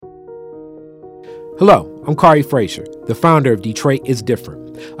Hello, I'm Kari Frazier, the founder of Detroit is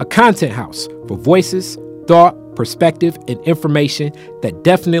Different, a content house for voices, thought, perspective, and information that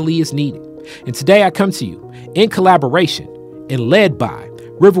definitely is needed. And today I come to you in collaboration and led by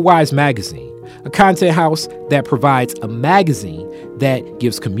Riverwise Magazine, a content house that provides a magazine that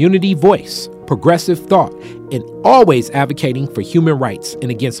gives community voice, progressive thought, and always advocating for human rights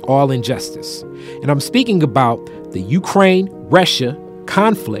and against all injustice. And I'm speaking about the Ukraine-Russia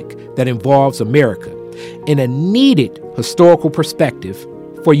conflict that involves America in a needed historical perspective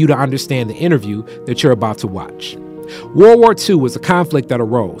for you to understand the interview that you're about to watch. World War II was a conflict that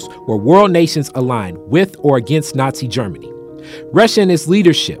arose where world nations aligned with or against Nazi Germany. Russia and its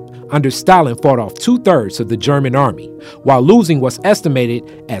leadership under Stalin fought off 2/3 of the German army, while losing what's estimated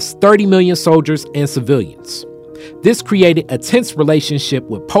as 30 million soldiers and civilians. This created a tense relationship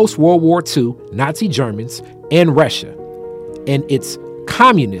with post-World War II Nazi Germans and Russia, and its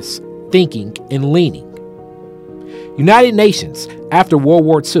communist thinking and leaning. United Nations, after World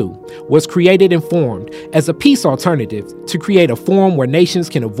War II, was created and formed as a peace alternative to create a forum where nations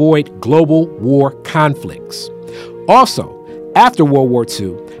can avoid global war conflicts. Also, after World War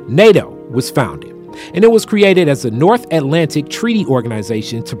II, NATO was founded, and it was created as a North Atlantic Treaty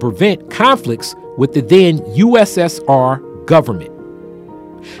Organization to prevent conflicts with the then USSR government.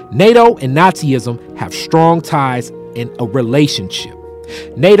 NATO and Nazism have strong ties in a relationship.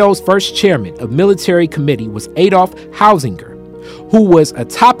 NATO's first chairman of military committee was Adolf Hausinger, who was a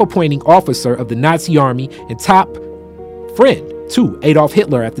top appointing officer of the Nazi army and top friend to Adolf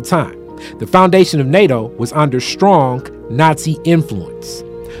Hitler at the time. The foundation of NATO was under strong Nazi influence.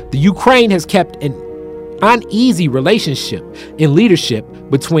 The Ukraine has kept an uneasy relationship in leadership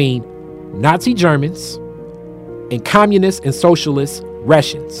between Nazi Germans and communist and socialist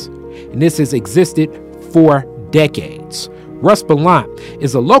Russians, and this has existed for decades. Russ Ballant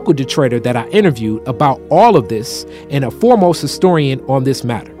is a local Detroiter that I interviewed about all of this and a foremost historian on this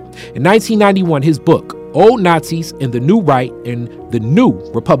matter. In 1991, his book, Old Nazis and the New Right and the New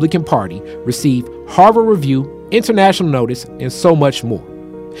Republican Party, received Harvard Review, International Notice, and so much more.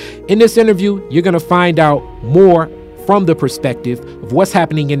 In this interview, you're going to find out more from the perspective of what's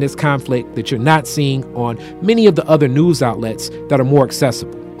happening in this conflict that you're not seeing on many of the other news outlets that are more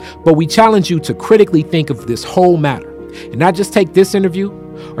accessible. But we challenge you to critically think of this whole matter and not just take this interview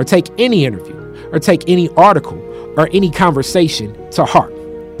or take any interview or take any article or any conversation to heart.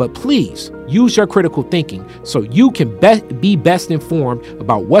 But please use your critical thinking so you can be best informed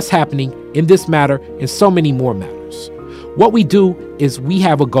about what's happening in this matter and so many more matters. What we do is we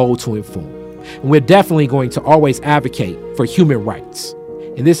have a goal to inform, and we're definitely going to always advocate for human rights.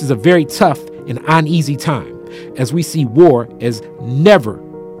 And this is a very tough and uneasy time as we see war as never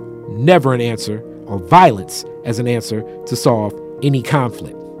an answer, or violence as an answer to solve any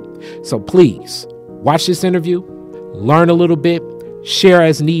conflict. So please watch this interview, learn a little bit, share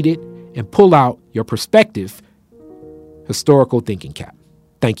as needed, and pull out your perspective historical thinking cap.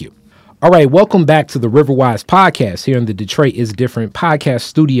 Thank you. All right, welcome back to the Riverwise podcast here in the Detroit is Different podcast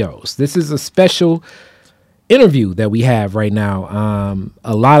studios. This is a special interview that we have right now.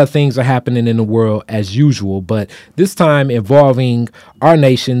 A lot of things are happening in the world as usual, but this time involving our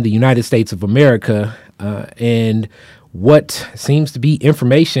nation, the United States of America, and what seems to be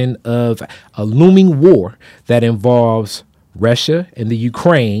information of a looming war that involves Russia and the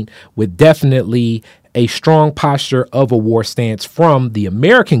Ukraine, with definitely a strong posture of a war stance from the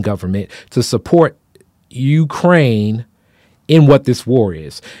American government to support Ukraine in what this war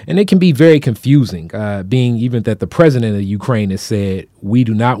is. And it can be very confusing, being even that the president of Ukraine has said, we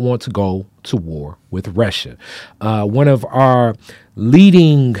do not want to go to war with Russia. One of our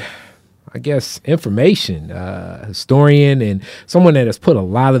leading, information historian and someone that has put a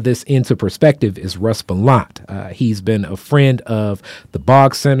lot of this into perspective is Russ Ballant. He's been a friend of the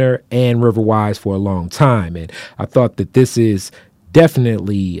Boggs Center and Riverwise for a long time. And I thought that this is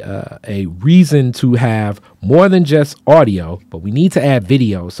definitely a reason to have more than just audio, but we need to add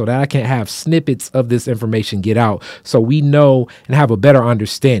video so that I can have snippets of this information get out so we know and have a better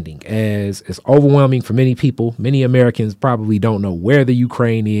understanding, as it's overwhelming for many people. Many Americans probably don't know where the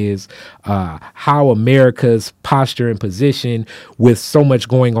Ukraine is, how America's posture and position with so much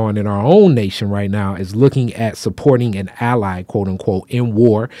going on in our own nation right now is looking at supporting an ally, quote unquote, in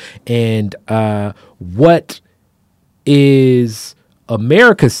war, and what is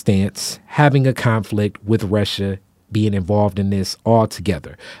America's stance having a conflict with Russia, being involved in this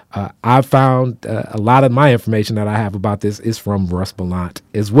altogether. I found a lot of my information that I have about this is from Russ Ballant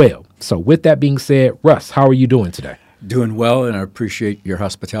as well. So with that being said, Russ, how are you doing today? Doing well, and I appreciate your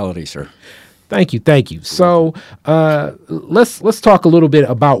hospitality, sir. Thank you. So let's talk a little bit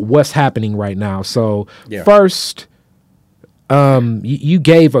about what's happening right now. So first, you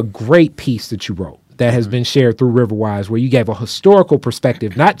gave a great piece that you wrote that has been shared through Riverwise, where you gave a historical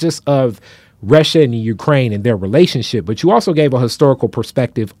perspective, not just of Russia and Ukraine and their relationship, but you also gave a historical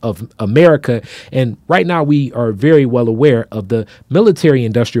perspective of America. And right now we are very well aware of the military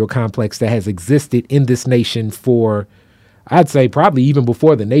industrial complex that has existed in this nation for, I'd say, probably even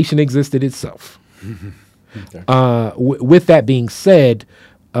before the nation existed itself. Okay. With that being said,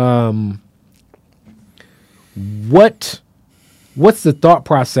 what's the thought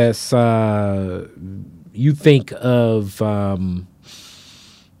process you think of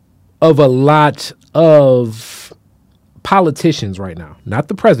a lot of politicians right now, not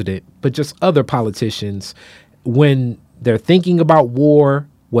the president, but just other politicians, when they're thinking about war,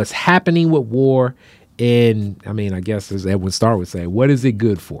 what's happening with war? And I mean, I guess as Edwin Starr would say, what is it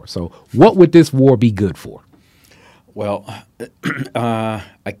good for? So what would this war be good for? Well,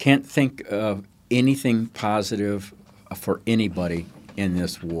 I can't think of anything positive for anybody in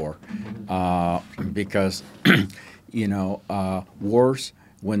this war because, wars,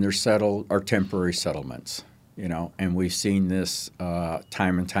 when they're settled, are temporary settlements, and we've seen this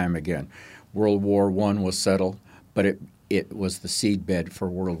time and time again. World War I was settled, but it was the seedbed for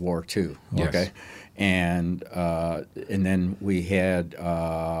World War II. Yes. Okay, and then we had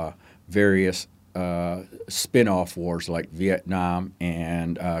various spin-off wars like Vietnam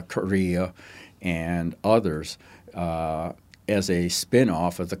and Korea and others as a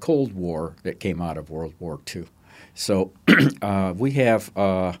spin-off of the Cold War that came out of World War II. So we have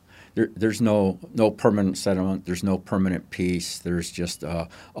there's no permanent settlement. There's no permanent peace. There's just a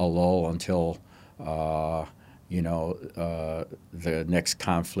lull until the next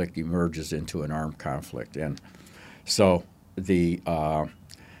conflict emerges into an armed conflict. And so the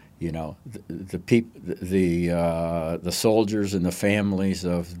soldiers and the families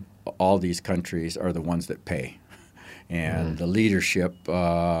of all these countries are the ones that pay, and the leadership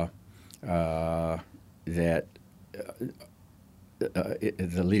the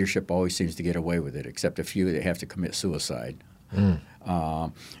leadership always seems to get away with it, except a few that have to commit suicide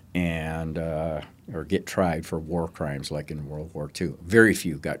and or get tried for war crimes like in World War II. Very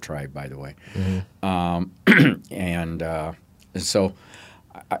few got tried, by the way. And so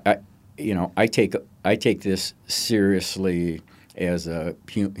I take this seriously as a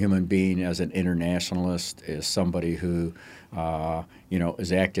human being, as an internationalist, as somebody who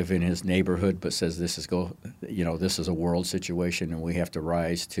is active in his neighborhood, but says this is a world situation, and we have to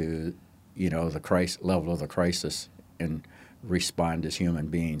rise to the level of the crisis and respond as human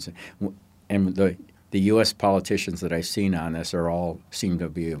beings. And the U.S. politicians that I've seen on this seem to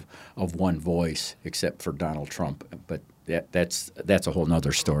be of one voice, except for Donald Trump. But that's a whole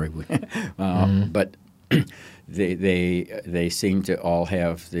nother story. But they seem to all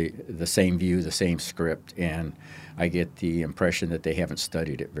have the same view, the same script, and I get the impression that they haven't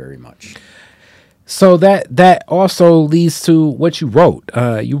studied it very much. So that also leads to what you wrote.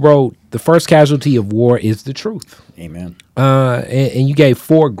 You wrote, "The first casualty of war is the truth." Amen. And you gave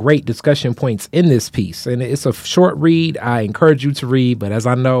 4 great discussion points in this piece. And it's a short read. I encourage you to read, but as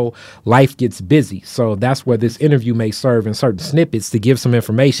I know, life gets busy. So that's where this interview may serve in certain snippets to give some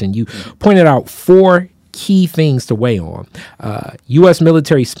information. You pointed out 4 key things to weigh on. U.S.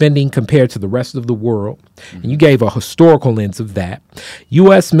 military spending compared to the rest of the world. And you gave a historical lens of that.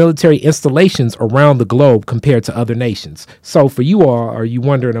 U.S. military installations around the globe compared to other nations. So for you all, are you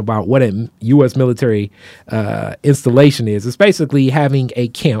wondering about what a U.S. military installation is? It's basically having a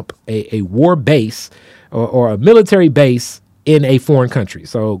camp, a war base or a military base in a foreign country.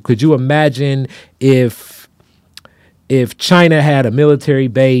 So could you imagine if China had a military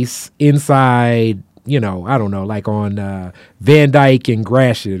base inside, I don't know, like on Van Dyke and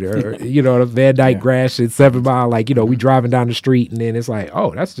Gratiot, or, Van Dyke, Gratiot, 7 Mile, we driving down the street and then it's like,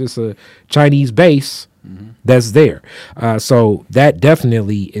 oh, that's just a Chinese base that's there. So that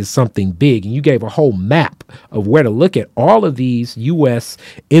definitely is something big. And you gave a whole map of where to look at all of these U.S.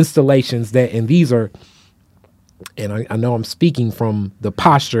 installations and these are, and I know I'm speaking from the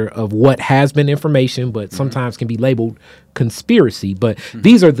posture of what has been information, but sometimes can be labeled conspiracy. But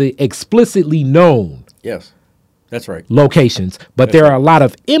these are the explicitly known That's right. Locations. But there are a lot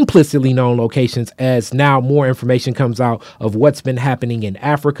of implicitly known locations as now more information comes out of what's been happening in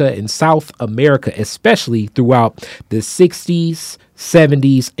Africa and South America, especially throughout the 60s,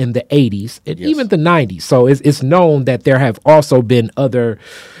 70s, and the 80s, and even the 90s. So it's known that there have also been other,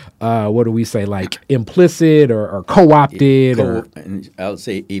 what do we say, like implicit or co-opted and I'll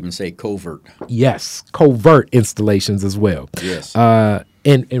say covert. Yes, covert installations as well. Yes.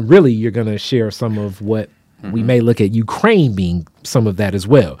 And really, you're going to share some of what we may look at Ukraine being some of that as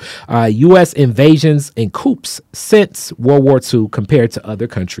well. U.S. invasions and coups since World War II compared to other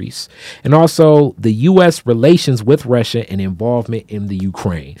countries, and also the U.S. relations with Russia and involvement in the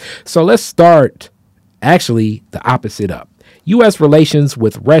Ukraine. So let's start actually the opposite up. U.S. relations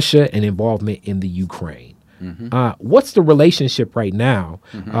with Russia and involvement in the Ukraine. What's the relationship right now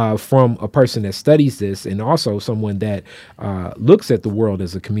from a person that studies this and also someone that looks at the world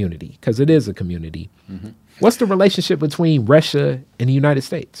as a community, because it is a community? What's the relationship between Russia and the United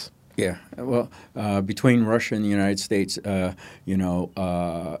States? Yeah, well, between Russia and the United States,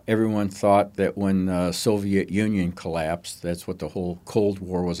 everyone thought that when the Soviet Union collapsed, that's what the whole Cold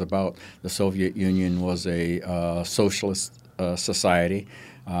War was about. The Soviet Union was a socialist society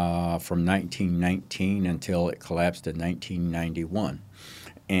from 1919 until it collapsed in 1991.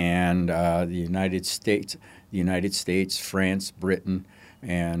 And the United States, France, Britain,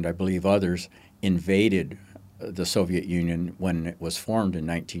 and I believe others invaded the Soviet Union when it was formed in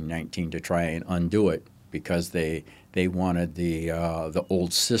 1919 to try and undo it, because they wanted the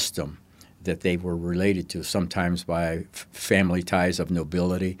old system that they were related to, sometimes by family ties of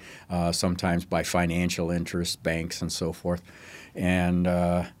nobility, sometimes by financial interests, banks, and so forth. And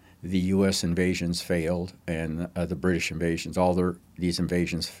the U.S. invasions failed, and the British invasions, these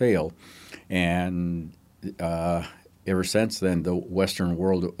invasions failed. And ever since then, the Western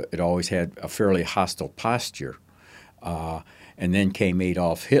world, it always had a fairly hostile posture. And then came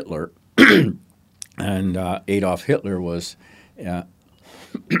Adolf Hitler, and Adolf Hitler was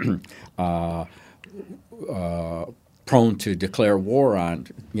prone to declare war on,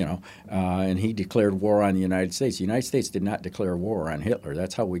 and he declared war on the United States. The United States did not declare war on Hitler.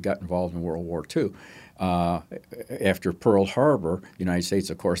 That's how we got involved in World War II. After Pearl Harbor, the United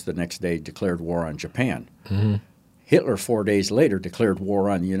States, of course, the next day declared war on Japan. Hitler, 4 days later, declared war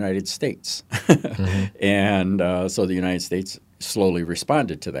on the United States. And so the United States slowly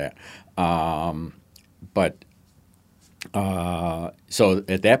responded to that. So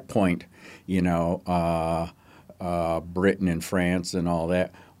at that point, Britain and France and all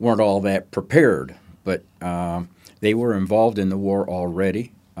that weren't all that prepared. But they were involved in the war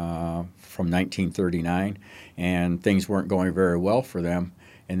already from 1939, and things weren't going very well for them.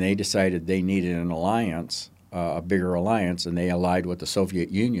 And they decided they needed an alliance, a bigger alliance, and they allied with the Soviet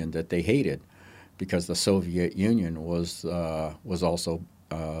Union that they hated, because the Soviet Union was also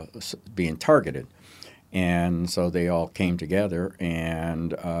being targeted. And so they all came together,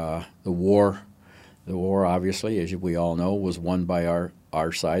 and the war, obviously, as we all know, was won by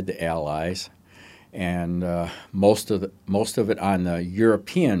our side, the Allies, and most of it on the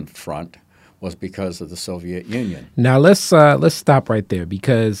European front was because of the Soviet Union. Now let's stop right there,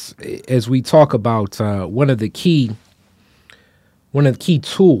 because as we talk about one of the key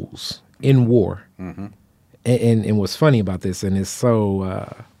tools in war, and what's funny about this, and it's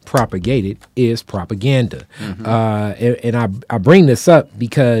so propagated, is propaganda. And I bring this up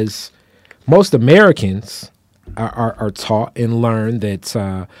because most Americans are taught and learn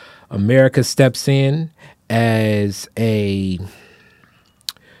that America steps in as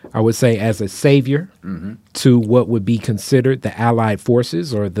I would say as a savior to what would be considered the Allied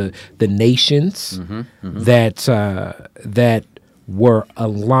forces, or the nations that were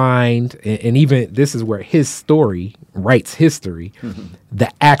aligned, and even this is where his story writes history, the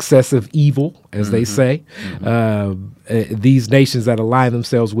axis of evil, as they say, these nations that align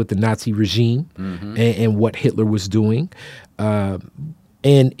themselves with the Nazi regime and what Hitler was doing.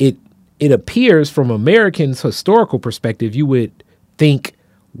 And it appears from Americans' historical perspective, you would think,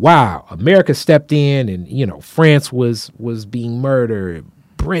 wow, America stepped in, and France was being murdered,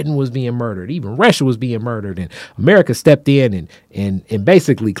 Britain was being murdered, even Russia was being murdered, and America stepped in and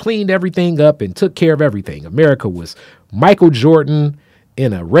basically cleaned everything up and took care of everything. America was Michael Jordan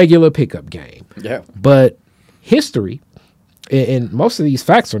in a regular pickup game. Yeah. But history, and most of these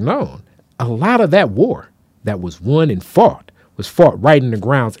facts are known, a lot of that war that was won and fought was fought right in the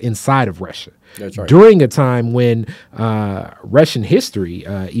grounds inside of Russia. That's right. During a time when Russian history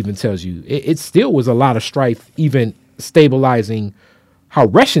even tells you it still was a lot of strife, even stabilizing how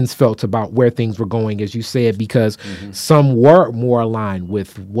Russians felt about where things were going, as you said, because some were more aligned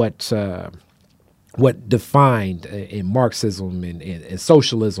with what defined in Marxism and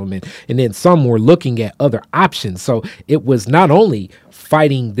socialism, and then some were looking at other options. So it was not only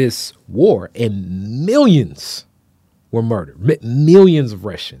fighting this war, and millions were murdered, millions of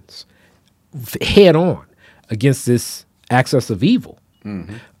Russians head on against this axis of evil.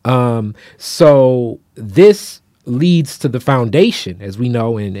 So this leads to the foundation, as we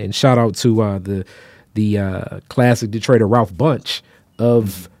know, and shout out to the classic Detroiter Ralph Bunche,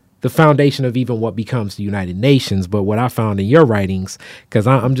 of the foundation of even what becomes the United Nations. But what I found in your writings, because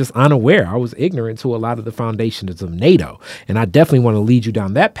I'm just unaware, I was ignorant to a lot of the foundations of NATO. And I definitely want to lead you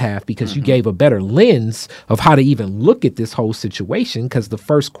down that path because you gave a better lens of how to even look at this whole situation. Because the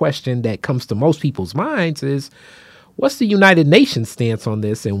first question that comes to most people's minds is, what's the United Nations stance on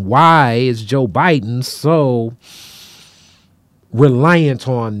this? And why is Joe Biden so reliant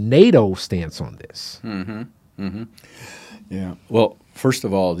on NATO's stance on this? Yeah. Well, first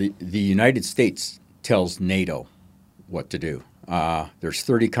of all, the United States tells NATO what to do. There's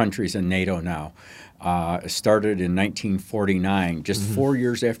 30 countries in NATO now. It started in 1949, just 4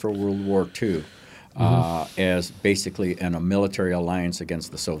 years after World War II, as basically a military alliance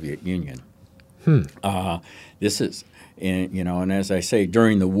against the Soviet Union. This is, and as I say,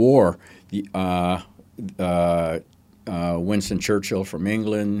 during the war, Winston Churchill from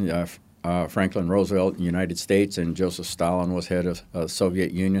England, Franklin Roosevelt in the United States, and Joseph Stalin was head of the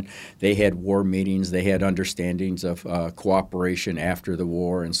Soviet Union. They had war meetings. They had understandings of cooperation after the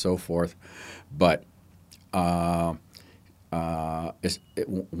war and so forth. But once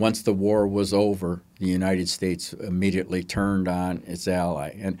the war was over, the United States immediately turned on its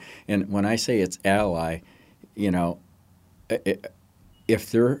ally. And when I say its ally, if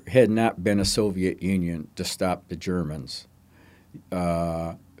there had not been a Soviet Union to stop the Germans,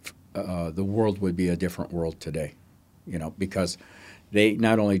 the world would be a different world today, because they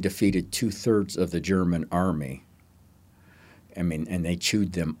not only defeated 2/3 of the German army, and they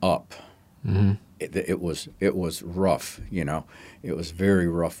chewed them up. It was rough, It was very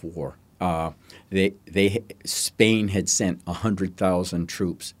rough war. Spain had sent 100,000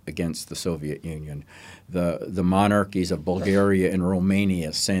 troops against the Soviet Union. The monarchies of Bulgaria and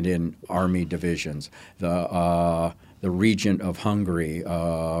Romania sent in army divisions. The regent of Hungary,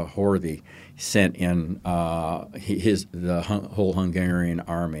 Horthy, sent in the whole Hungarian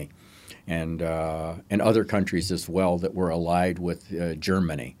army, and other countries as well that were allied with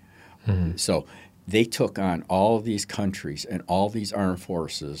Germany. So they took on all of these countries and all these armed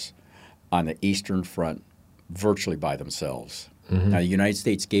forces on the Eastern Front virtually by themselves. Now, the United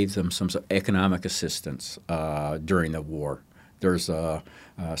States gave them some economic assistance during the war. There's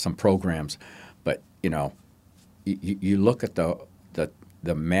some programs, but you look at the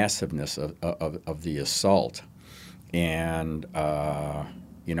massiveness of the assault, and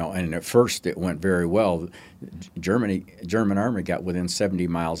and at first it went very well. German army got within 70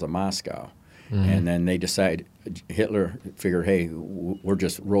 miles of Moscow, and then they decided. Hitler figured, hey, we're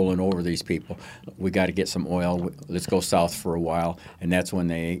just rolling over these people. We got to get some oil. Let's go south for a while, and that's when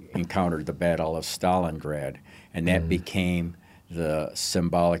they encountered the Battle of Stalingrad, and that became the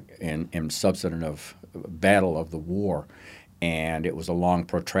symbolic and substantive battle of the war. And it was a long,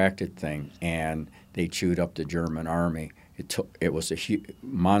 protracted thing, and they chewed up the German army. It was a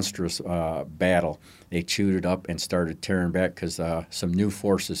monstrous battle. They chewed it up and started tearing back because some new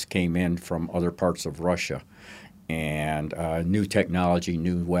forces came in from other parts of Russia, and new technology,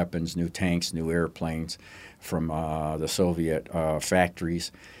 new weapons, new tanks, new airplanes from the Soviet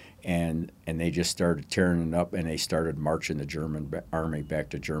factories, and they just started tearing it up, and they started marching the German army back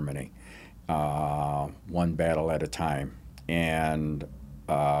to Germany, one battle at a time. And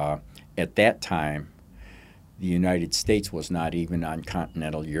at that time, the United States was not even on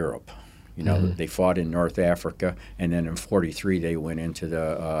continental Europe. They fought in North Africa, and then in 1943 they went into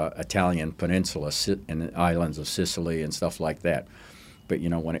the Italian peninsula and the islands of Sicily and stuff like that. But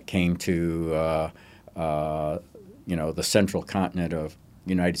when it came to the central continent of the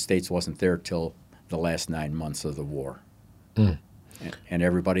United States wasn't there till the last 9 months of the war. And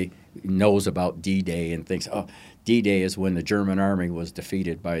everybody knows about D-Day and thinks, oh, D-Day is when the German army was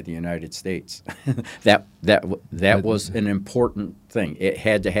defeated by the United States. that was an important thing. It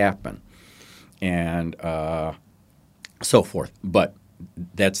had to happen, and so forth. But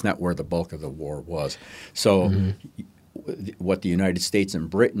that's not where the bulk of the war was. So what the United States and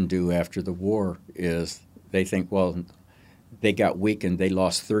Britain do after the war is they think, well, they got weakened. They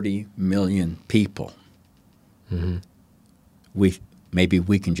lost 30 million people. Maybe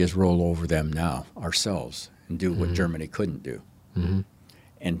we can just roll over them now ourselves and do what Germany couldn't do,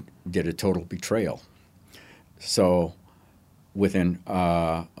 and did a total betrayal. So within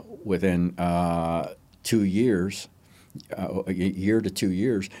 2 years, a year to 2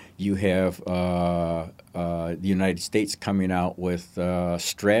 years, you have the United States coming out with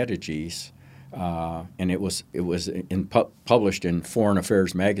strategies, and it was published in Foreign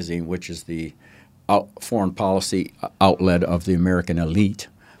Affairs magazine, which is the foreign policy outlet of the American elite.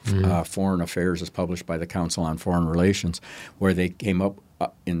 Foreign Affairs is published by the Council on Foreign Relations, where they came up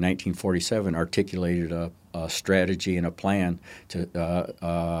in 1947 articulated a strategy and a plan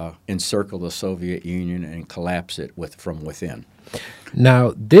to encircle the Soviet Union and collapse it from within.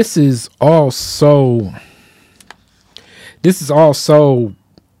 Now, this is all so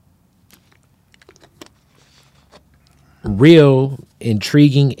real,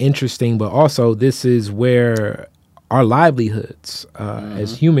 intriguing, interesting, but also this is where our livelihoods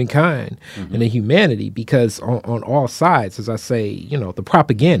as humankind and the humanity, because on all sides, as I say, the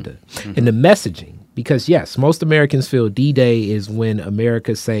propaganda and the messaging, because yes, most Americans feel D-Day is when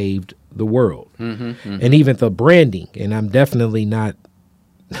America saved the world, and even the branding, and I'm definitely not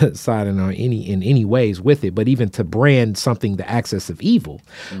siding on in any ways with it, but even to brand something the axis of evil,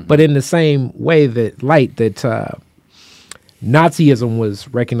 but in the same way that Nazism was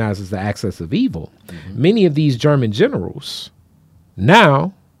recognized as the axis of evil. Many of these German generals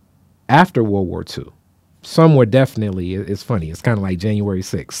now, after World War II, some were definitely, it's funny, it's kind of like January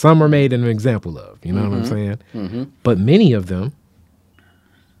 6th. Some are made an example of, you know what I'm saying? But many of them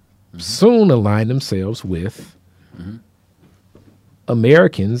soon aligned themselves with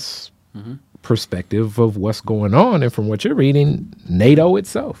Americans' perspective of what's going on. And from what you're reading, NATO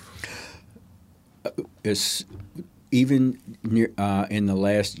itself. Even in the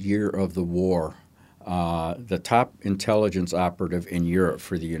last year of the war, the top intelligence operative in Europe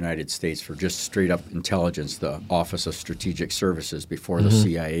for the United States, for just straight up intelligence, the Office of Strategic Services before the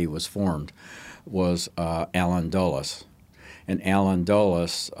CIA was formed, was Alan Dulles. And Alan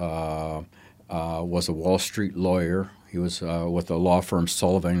Dulles was a Wall Street lawyer. He was with the law firm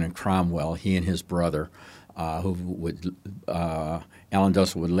Sullivan and Cromwell. He and his brother, Alan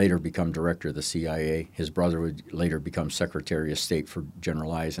Dulles would later become director of the CIA. His brother would later become Secretary of State for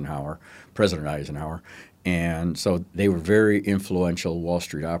President Eisenhower. And so they were very influential Wall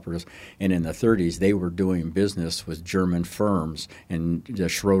Street operatives. And in the 30s, they were doing business with German firms and the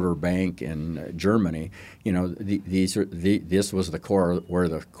Schroeder Bank in Germany. This was the core, where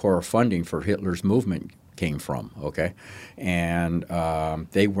the core funding for Hitler's movement came from, okay? And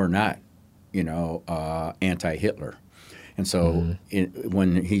they were not, anti-Hitler. And so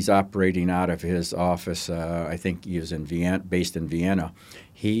when he's operating out of his office, I think he was based in Vienna,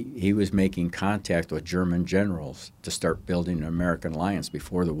 he was making contact with German generals to start building an American alliance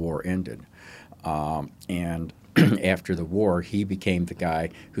before the war ended. And after the war, he became the guy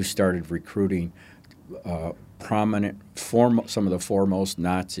who started recruiting some of the foremost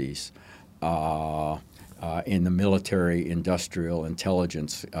Nazis in the military-industrial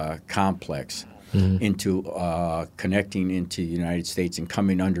intelligence complex into connecting into the United States and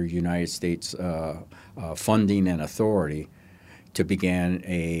coming under United States funding and authority to begin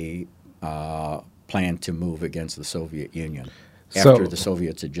a plan to move against the Soviet Union after the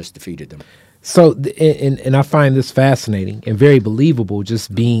Soviets had just defeated them. So, and I find this fascinating and very believable,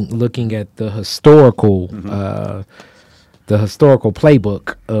 just looking at the historical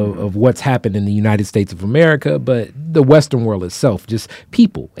playbook of what's happened in the United States of America, but the Western world itself, just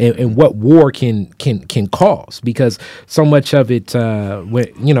people and what war can cause. Because so much of it,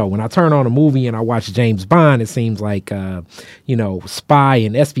 when I turn on a movie and I watch James Bond, it seems like spy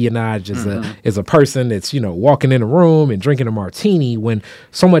and espionage is a person that's walking in a room and drinking a martini, when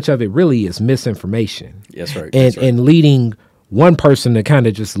so much of it really is misinformation. That's right. And leading one person to kind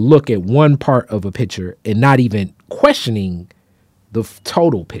of just look at one part of a picture and not even questioning the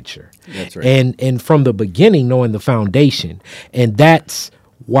total picture. That's right. And from the beginning, knowing the foundation. And that's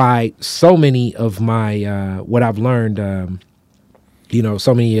why so many of my, what I've learned,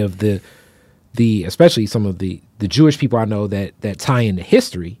 so many of the especially some of the Jewish people I know that tie into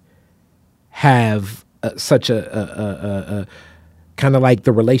history have such a kind of like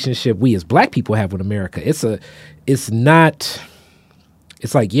the relationship we as Black people have with America. It's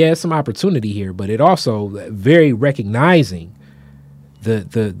like, yeah, some opportunity here, but it also very recognizing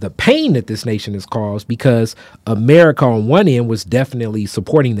the pain that this nation has caused, because America on one end was definitely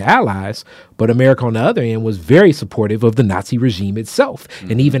supporting the Allies, but America on the other end was very supportive of the Nazi regime itself.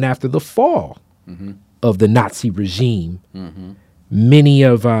 And even after the fall of the Nazi regime, many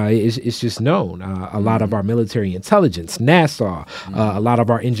of it's just known, a lot of our military intelligence, NASA, a lot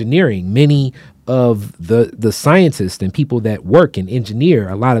of our engineering, many of the scientists and people that work and engineer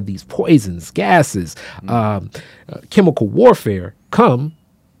a lot of these poisons, gases, chemical warfare come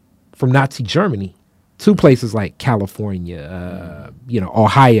from Nazi Germany to places like California,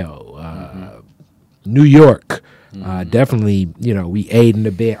 Ohio, New York. Definitely, we aid and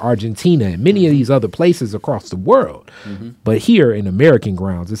abet Argentina and many of these other places across the world. But here in American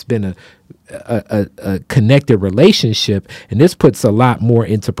grounds, it's been a connected relationship, and this puts a lot more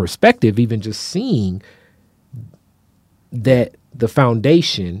into perspective, even just seeing that the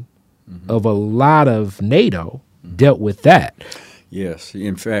foundation of a lot of NATO dealt with that. Yes.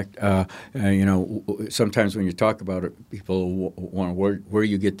 In fact, sometimes when you talk about it, people want where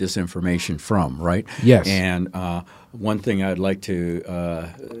you get this information from, right? Yes. And one thing I'd like to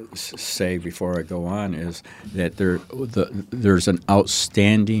say before I go on is that there's an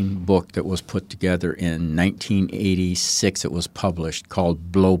outstanding book that was put together in 1986. It was published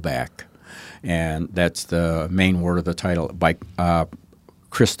called Blowback, and that's the main word of the title, by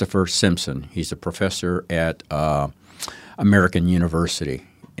Christopher Simpson. He's a professor at American University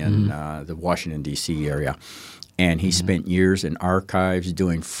in the Washington, D.C. area. And he spent years in archives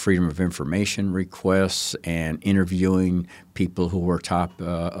doing freedom of information requests and interviewing people who were top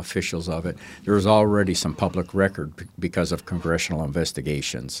officials of it. There was already some public record because of congressional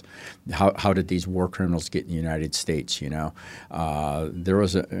investigations. How did these war criminals get in the United States, There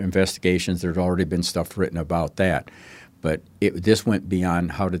was investigations. There had already been stuff written about that. But this went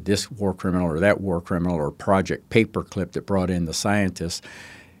beyond how did this war criminal or that war criminal or Project Paperclip that brought in the scientists.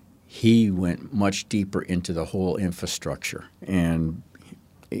 He went much deeper into the whole infrastructure. And,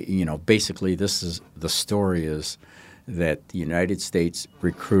 basically the story is that the United States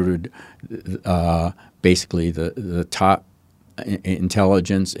recruited basically the top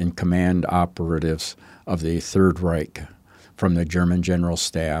intelligence and command operatives of the Third Reich from the German General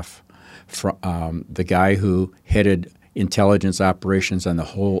Staff. The guy who headed intelligence operations on the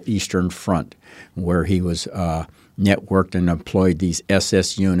whole Eastern Front, where he was networked and employed these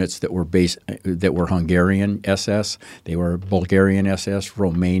SS units that were Hungarian SS, they were Bulgarian SS,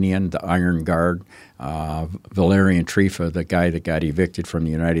 Romanian, the Iron Guard, Valerian Trifa, the guy that got evicted from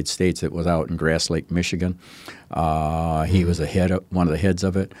the United States that was out in Grass Lake, Michigan. He was one of the heads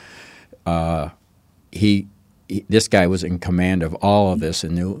of it. This guy was in command of all of this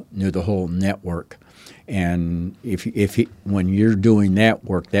and knew the whole network. And when you're doing that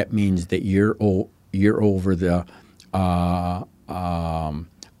work, that means that you're over the all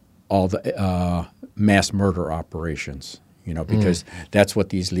the mass murder operations, because that's what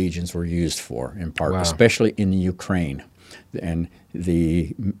these legions were used for in part, especially in the Ukraine. And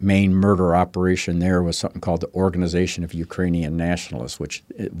the main murder operation there was something called the Organization of Ukrainian Nationalists, which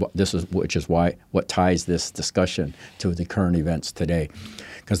is what ties this discussion to the current events today,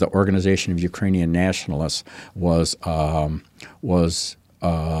 because the Organization of Ukrainian Nationalists was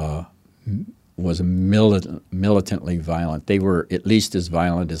militantly violent. They were at least as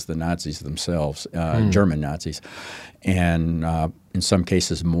violent as the Nazis themselves, German Nazis, and in some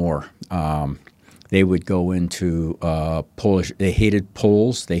cases more. They would go into Polish. They hated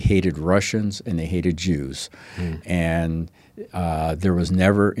Poles, they hated Russians, and they hated Jews. And there was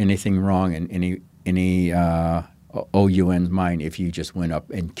never anything wrong in any OUN's mind if you just went up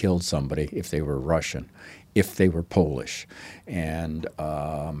and killed somebody if they were Russian, if they were Polish, and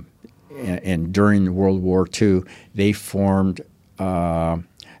during World War II, they formed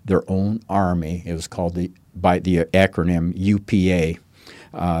their own army. It was called by the acronym UPA.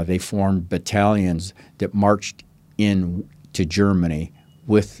 They formed battalions that marched in to Germany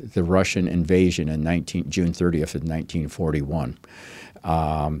with the Russian invasion in June 30th of 1941.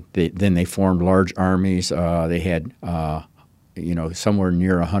 Then they formed large armies. They had somewhere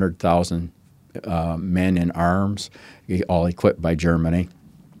near 100,000 men in arms, all equipped by Germany,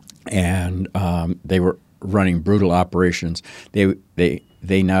 and they were running brutal operations. They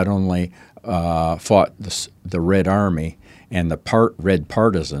not only fought the Red Army and the Red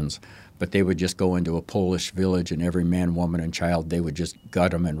Partisans, but they would just go into a Polish village, and every man, woman, and child, they would just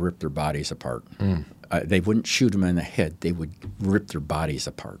gut them and rip their bodies apart. They wouldn't shoot them in the head; they would rip their bodies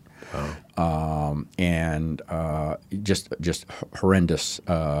apart. And just horrendous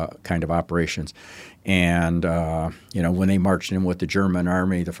kind of operations. And when they marched in with the German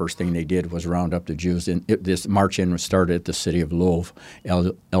army, the first thing they did was round up the Jews. And this march in started at the city of Lvov,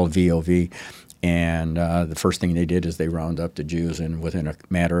 Lvov. And the first thing they did is they round up the Jews, and within a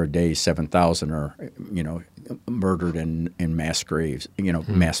matter of days, 7,000 are, murdered in mass graves,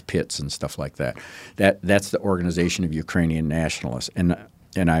 mass pits and stuff like that. That's the Organization of Ukrainian Nationalists, and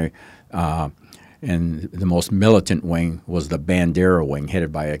the most militant wing was the Bandera wing,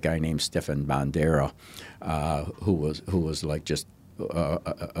 headed by a guy named Stefan Bandera, who was like just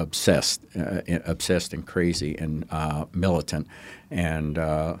obsessed and crazy and militant, and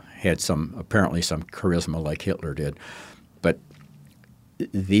had apparently some charisma like Hitler did. But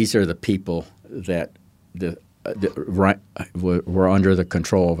these are the people that were under the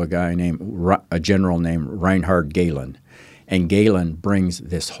control of a general named Reinhard Gehlen, and Gehlen brings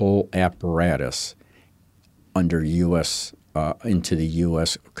this whole apparatus under U.S. into the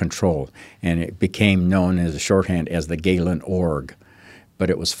U.S. control, and it became known as a shorthand as the Gehlen Org. But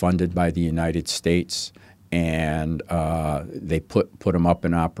it was funded by the United States, and they put them up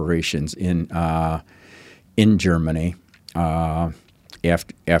in operations in Germany after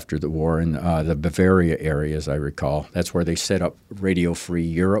the war in the Bavaria area, as I recall. That's where they set up Radio Free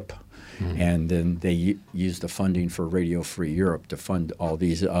Europe. And then they used the funding for Radio Free Europe to fund all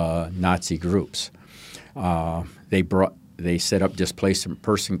these Nazi groups. They set up displaced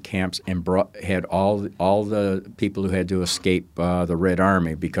person camps and had all the people who had to escape the Red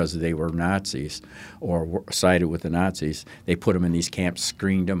Army because they were Nazis or sided with the Nazis. They put them in these camps,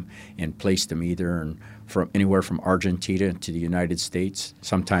 screened them, and placed them either from anywhere from Argentina to the United States,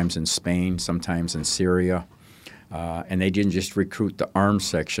 sometimes in Spain, sometimes in Syria. And they didn't just recruit the arms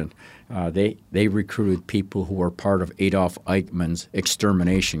section. They recruited people who were part of Adolf Eichmann's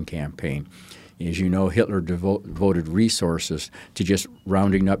extermination campaign. As you know, Hitler devoted resources to just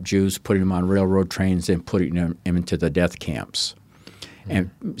rounding up Jews, putting them on railroad trains, and putting them into the death camps. And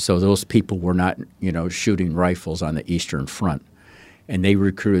so those people were not, shooting rifles on the Eastern Front. And they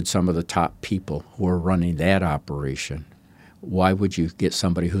recruited some of the top people who were running that operation. Why would you get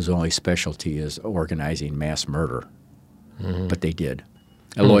somebody whose only specialty is organizing mass murder? But they did.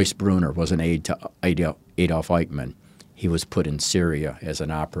 Alois Brunner was an aide to Adolf Eichmann. He was put in Syria as an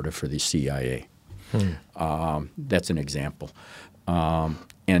operative for the CIA. That's an example.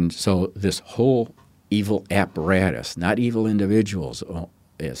 And so this whole evil apparatus, not evil individuals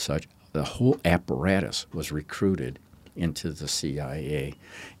as such, the whole apparatus was recruited into the CIA.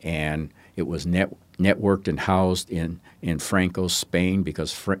 And it was networked and housed in Franco's Spain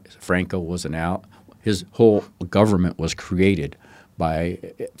because Franco was his whole government was created by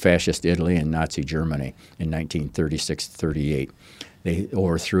fascist Italy and Nazi Germany in 1936-38. They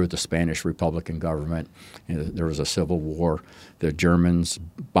overthrew the Spanish Republican government. There was a civil war. The Germans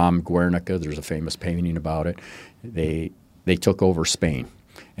bombed Guernica. There's a famous painting about it. They took over Spain,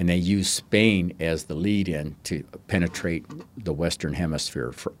 and they used Spain as the lead-in to penetrate the Western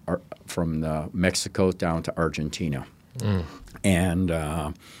Hemisphere from Mexico down to Argentina. And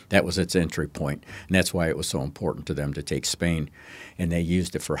that was its entry point. And that's why it was so important to them to take Spain. And they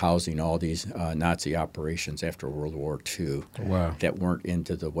used it for housing all these Nazi operations after World War II that weren't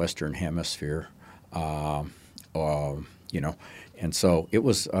into the Western Hemisphere. And so it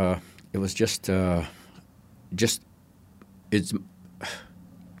was just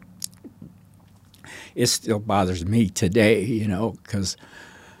it still bothers me today, because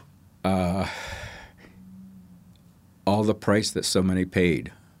all the price that so many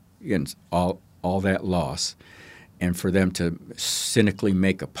paid against all that loss, and for them to cynically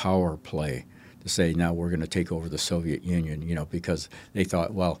make a power play to say, now we're going to take over the Soviet Union, because they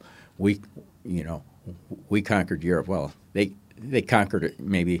thought, well, we conquered Europe. Well, they conquered it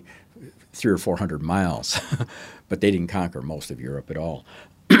maybe 300 or 400 miles, but they didn't conquer most of Europe at all.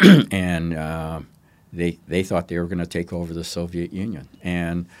 And they thought they were going to take over the Soviet Union.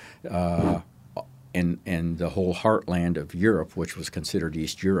 And the whole heartland of Europe, which was considered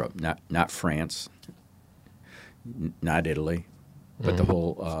East Europe, not France, not Italy, but the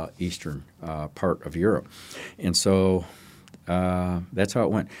whole eastern part of Europe. And so that's how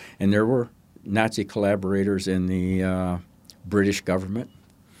it went. And there were Nazi collaborators in the British government,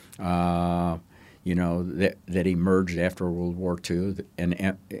 that emerged after World War II, and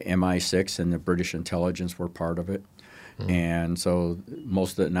MI6 and the British intelligence were part of it. And so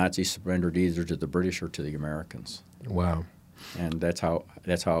most of the Nazis surrendered either to the British or to the Americans. Wow! And that's how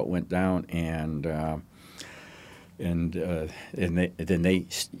it went down. And then they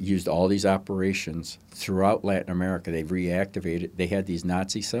used all these operations throughout Latin America. They reactivated. They had these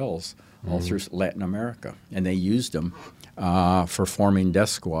Nazi cells all through Latin America, and they used them for forming death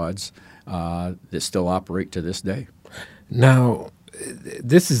squads that still operate to this day. Now,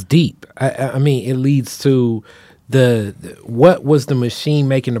 this is deep. I mean, it leads to what was the machine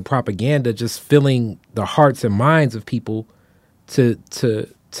making the propaganda, just filling the hearts and minds of people to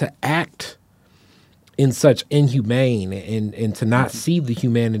act in such inhumane and to not see the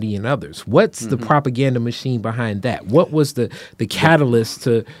humanity in others. What's the propaganda machine behind that? What was the catalyst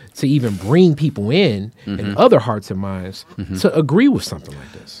to even bring people in other hearts and minds to agree with something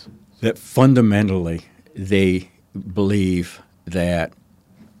like this? That fundamentally they believe that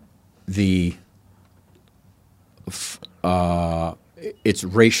it's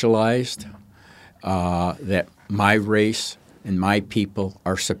racialized, that my race and my people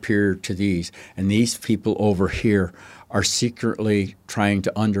are superior to these, and these people over here are secretly trying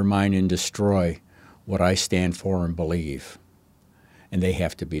to undermine and destroy what I stand for and believe, and they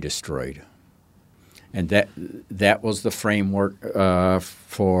have to be destroyed. And that was the framework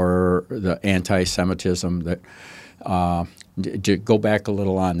for the anti-Semitism. That to go back a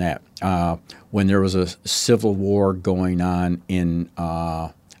little on that, when there was a civil war going on in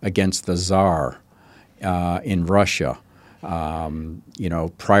against the Tsar in Russia,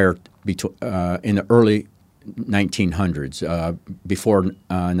 prior in the early 1900s, before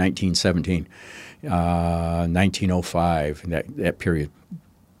 1917, 1905, that period.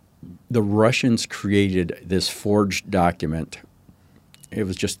 The Russians created this forged document. It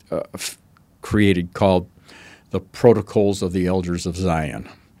was just created called the Protocols of the Elders of Zion.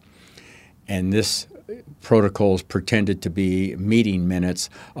 And this protocols pretended to be meeting minutes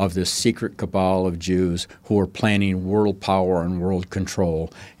of this secret cabal of Jews who were planning world power and world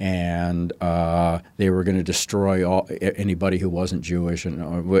control. And they were going to destroy anybody who wasn't Jewish and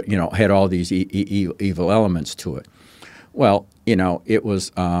had all these evil elements to it. Well, it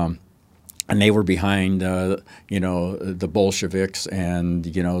was... and they were behind, the Bolsheviks and,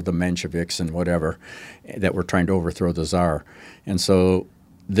 the Mensheviks and whatever that were trying to overthrow the Tsar. And so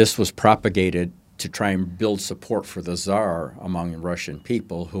this was propagated to try and build support for the Tsar among Russian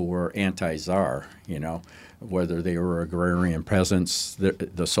people who were anti-Tsar, whether they were agrarian peasants,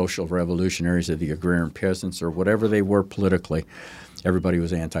 the social revolutionaries of the agrarian peasants, or whatever they were politically. Everybody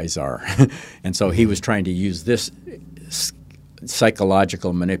was anti-Tsar. And so he was trying to use this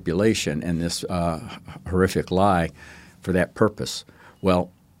psychological manipulation and this horrific lie for that purpose.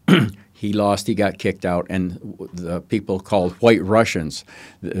 Well, he lost, he got kicked out, and the people called White Russians,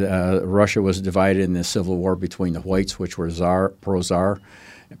 Russia was divided in the Civil War between the Whites, which were pro-Tsar,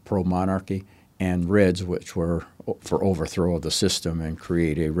 pro-monarchy, and Reds, which were for overthrow of the system and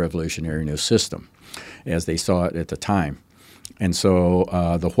create a revolutionary new system, as they saw it at the time. And so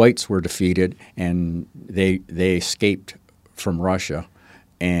the Whites were defeated, and they escaped from Russia,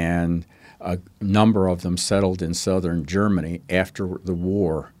 and a number of them settled in southern Germany after the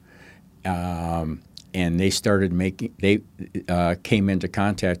war, and they came into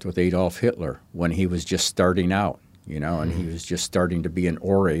contact with Adolf Hitler when he was just starting out, and he was just starting to be an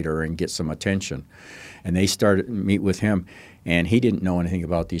orator and get some attention, and they started to meet with him, and he didn't know anything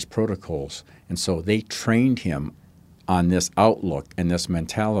about these protocols, and so they trained him on this outlook and this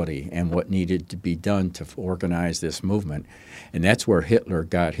mentality and what needed to be done to organize this movement. And that's where Hitler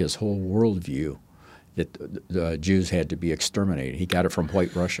got his whole worldview that the Jews had to be exterminated. He got it from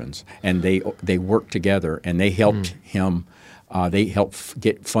White Russians. And they worked together, and they helped him. They helped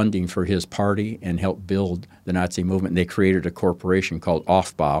get funding for his party and helped build the Nazi movement. And they created a corporation called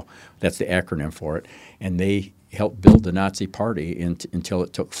Aufbau. That's the acronym for it. And they helped build the Nazi Party until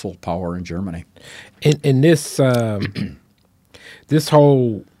it took full power in Germany. And this this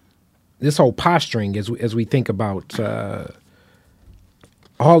whole posturing, as we think about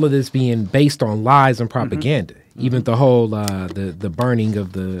all of this being based on lies and propaganda, even the whole the burning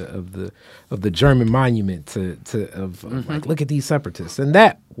of the German monument of like, look at these separatists, and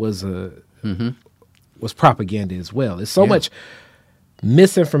that was was propaganda as well. It's so much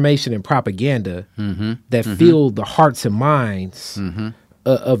misinformation and propaganda that filled the hearts and minds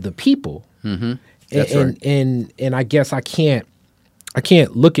of the people. That's right. And I guess I can't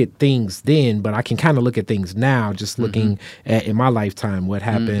look at things then, but I can kind of look at things now, just looking at in my lifetime what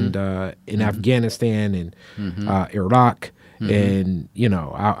happened in Afghanistan and Iraq. And,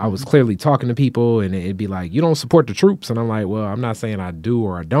 I was clearly talking to people, and it'd be like, you don't support the troops. And I'm like, well, I'm not saying I do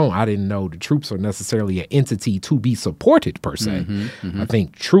or I don't. I didn't know the troops are necessarily an entity to be supported per se. I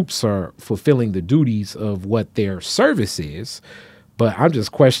think troops are fulfilling the duties of what their service is. But I'm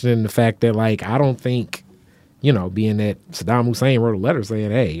just questioning the fact that, like, I don't think, being that Saddam Hussein wrote a letter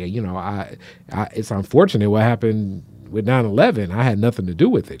saying, hey, it's unfortunate what happened with 9/11. I had nothing to do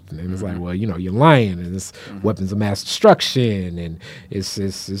with it. And it's like, well, you're lying, and it's weapons of mass destruction, and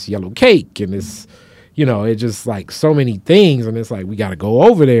it's yellow cake, and it's, it's just like so many things. And it's like, we got to go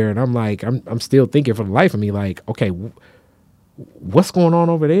over there. And I'm like, I'm still thinking for the life of me, like, okay, what's going on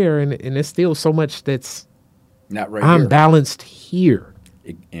over there? And there's still so much that's not right unbalanced here.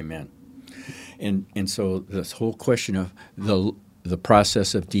 Amen. And so this whole question of the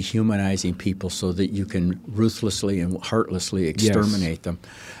process of dehumanizing people so that you can ruthlessly and heartlessly exterminate them.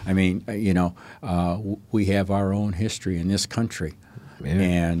 I mean, we have our own history in this country,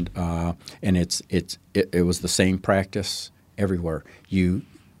 and it was the same practice everywhere. You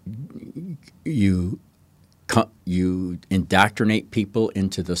indoctrinate people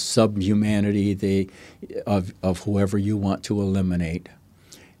into the subhumanity of whoever you want to eliminate,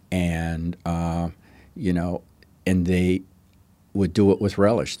 and and they would do it with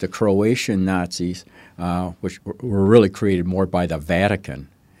relish. The Croatian Nazis, which were really created more by the Vatican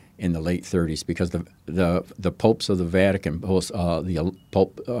in the late 30s because the popes of the Vatican, both the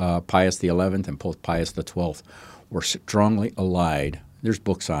Pope Pius XI and Pope Pius XII, were strongly allied. There's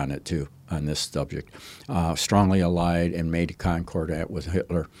books on it too, on this subject. Strongly allied and made a concordat with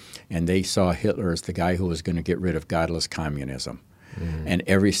Hitler, and they saw Hitler as the guy who was going to get rid of godless communism. And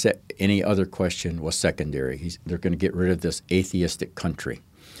any other question was secondary. They're going to get rid of this atheistic country.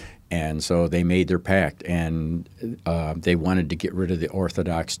 And so they made their pact, and they wanted to get rid of the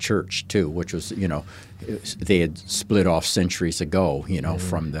Orthodox Church too, which was, they had split off centuries ago,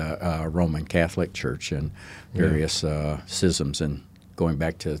 from the Roman Catholic Church and various schisms, and going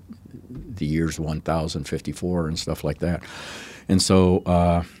back to the years 1054 and stuff like that. And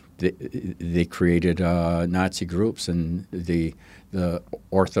so they created Nazi groups, and the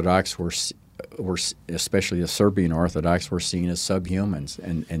Orthodox were, especially the Serbian Orthodox, were seen as subhumans,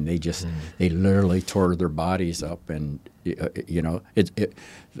 and they literally tore their bodies up, and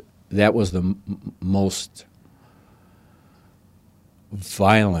that was the most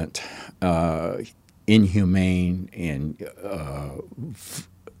violent, inhumane, and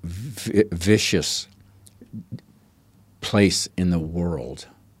vicious place in the world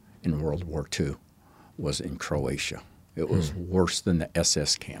in World War II was in Croatia. It was worse than the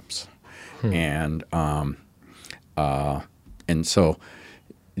SS camps. And so,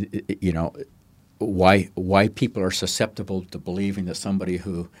 why people are susceptible to believing that somebody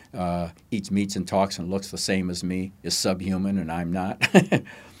who eats meats and talks and looks the same as me is subhuman and I'm not.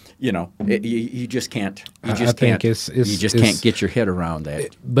 You just can't. You just can't. You just can't get your head around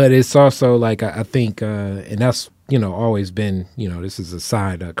that. But it's also like I think, and that's always been this is a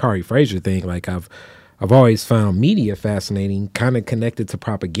side Kari Fraser thing. Like I've always found media fascinating, kind of connected to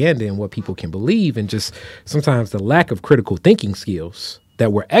propaganda and what people can believe, and just sometimes the lack of critical thinking skills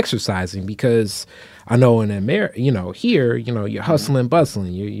that we're exercising. Because I know in America, here, you're hustling,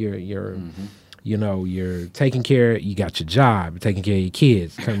 bustling, you're you're taking care. You got your job, taking care of your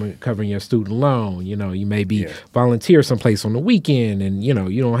kids, covering your student loan. You may be volunteer someplace on the weekend, and you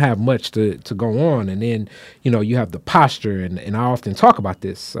don't have much to go on. And then you have the posture, and I often talk about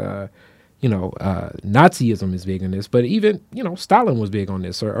this. Nazism is big on this, but even, Stalin was big on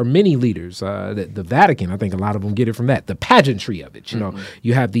this, or many leaders. The Vatican, I think a lot of them get it from that. The pageantry of it,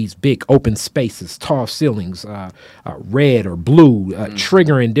 you have these big open spaces, tall ceilings, red or blue,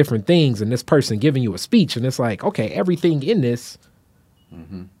 triggering different things, and this person giving you a speech, and it's like, okay, everything in this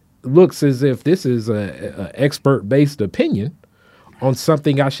looks as if this is a expert-based opinion on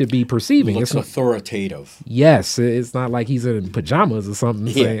something I should be perceiving. It's authoritative. Yes, it's not like he's in pajamas or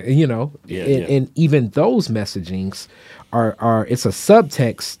something. Saying, and even those messagings are it's a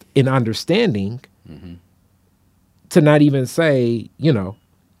subtext in understanding to not even say,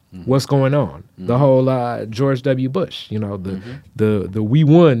 what's going on. The whole George W. Bush, the "we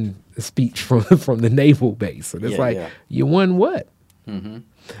won" speech from the naval base, and it's you won what? And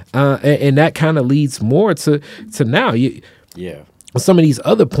that kind of leads more to now. Some of these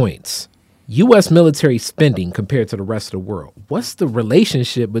other points, U.S. military spending compared to the rest of the world. What's the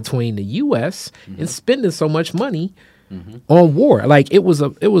relationship between the U.S. and spending so much money on war? Like it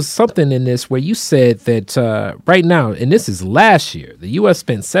was something in this where you said that right now, and this is last year, the U.S.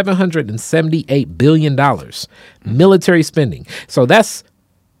 spent $778 billion military spending. So that's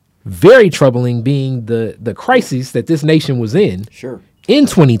very troubling, being the crisis that this nation was in in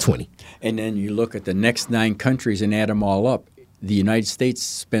 2020. And then you look at the next 9 countries and add them all up. The United States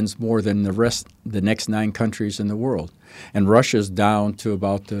spends more than the next 9 countries in the world. And Russia's down to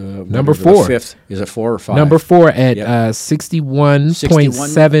about number 4. The 5th. Is it 4 or 5? Number 4 at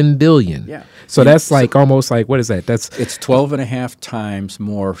 61.7 billion. Yeah. So that's like almost like, what is that? It's 12.5 times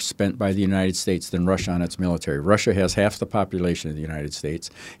more spent by the United States than Russia on its military. Russia has half the population of the United States.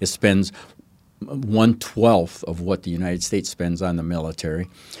 It spends 1/12 of what the United States spends on the military.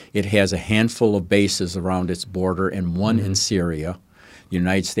 It has a handful of bases around its border and one in Syria. The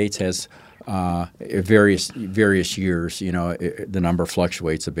United States has various years, the number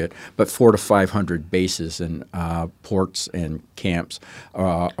fluctuates a bit, but 400 to 500 bases and ports and camps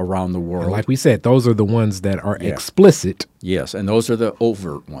around the world. And like we said, those are the ones that are explicit. Yes, and those are the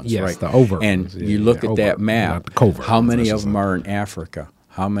overt ones, yes, right? The overt and ones. You look at that map, how many of them are are in Africa?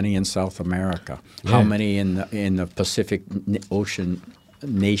 How many in South America? How many in the Pacific Ocean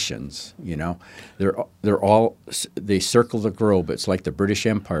nations? They circle the globe. It's like the British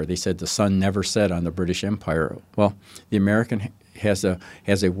Empire. They said the sun never set on the British Empire. Well, the American has a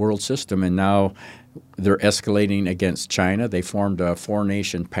world system, and now they're escalating against China. They formed a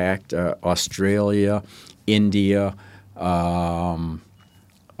 4-nation pact: Australia, India,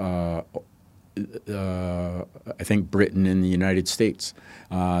 I think Britain and the United States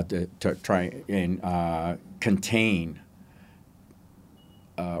to try and contain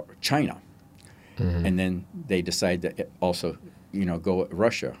China. And then they decide to also, go at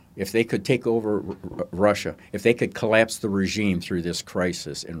Russia. If they could take over Russia, if they could collapse the regime through this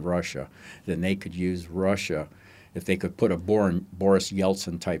crisis in Russia, then they could use Russia. If they could put a Boris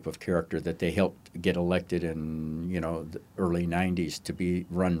Yeltsin type of character that they helped get elected in, the early 90s to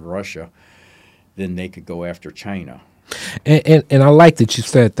run Russia, then they could go after China. And I like that you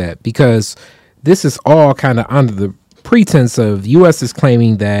said that, because this is all kind of under the pretense of U.S. is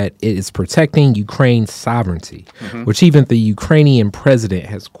claiming that it is protecting Ukraine's sovereignty, which even the Ukrainian president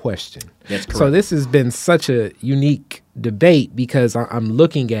has questioned. That's correct. So this has been such a unique debate, because I'm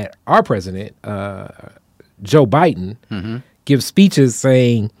looking at our president, Joe Biden, give speeches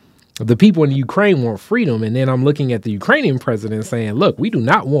saying the people in Ukraine want freedom, and then I'm looking at the Ukrainian president saying, "Look, we do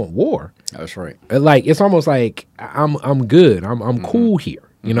not want war." That's right. Like, it's almost like I'm good, I'm cool here,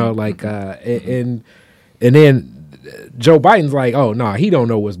 and then Joe Biden's like, "Oh no, he don't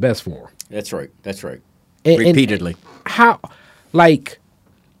know what's best for him." That's right. That's right. And Repeatedly. How,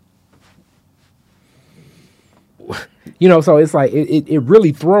 so it's like it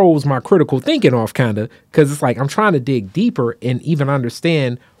really throws my critical thinking off, kind of, because it's like I'm trying to dig deeper and even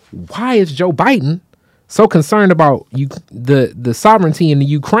understand, why is Joe Biden so concerned about the sovereignty in the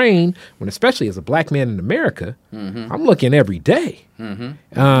Ukraine, when, especially as a black man in America, I'm looking every day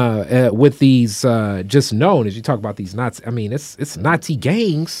with these just known, as you talk about these Nazi, it's Nazi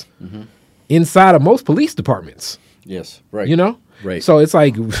gangs inside of most police departments. Yes, right. Right. So it's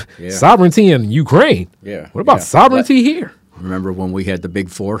like sovereignty in Ukraine. Yeah. What about sovereignty here? Remember when we had the Big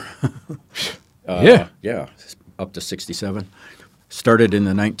Four? Yeah, up to 67. Started in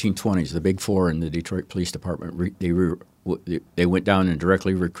the 1920s. The Big Four in the Detroit Police Department. They went down and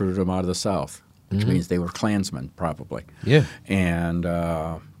directly recruited them out of the South, which means they were Klansmen, probably. Yeah. And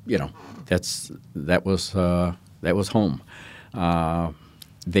that was home.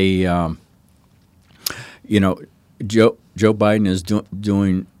 Joe Biden is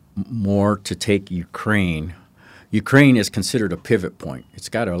doing more to take Ukraine. Ukraine is considered a pivot point. It's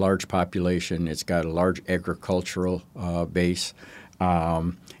got a large population. It's got a large agricultural base,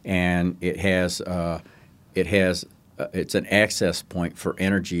 and it's an access point for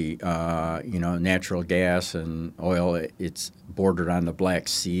energy. Natural gas and oil. It's bordered on the Black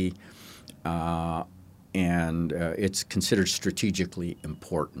Sea, and it's considered strategically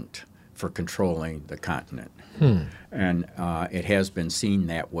important for controlling the continent. And it has been seen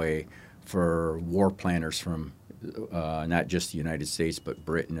that way for war planners from not just the United States, but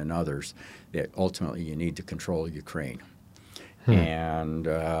Britain and others, that ultimately you need to control Ukraine. And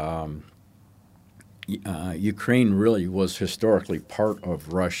Ukraine really was historically part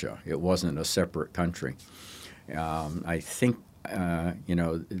of Russia. It wasn't a separate country. I think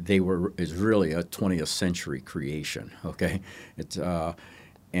is really a 20th century creation. Okay, it's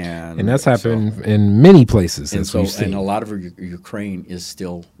and that's happened in many places. And a lot of Ukraine is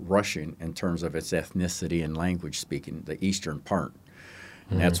still Russian in terms of its ethnicity and language speaking, the eastern part.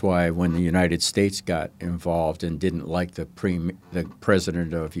 And that's why when the United States got involved and didn't like the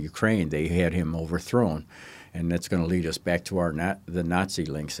president of Ukraine, they had him overthrown. And that's going to lead us back to the Nazi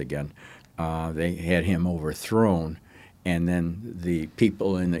links again. They had him overthrown. And then the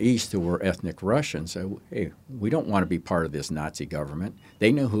people in the East who were ethnic Russians said, "Hey, we don't want to be part of this Nazi government."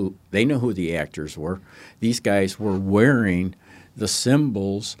 They knew who the actors were. These guys were wearing the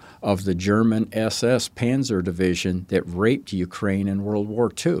symbols of the German SS Panzer Division that raped Ukraine in World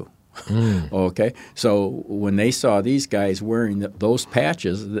War II. Okay, so when they saw these guys wearing those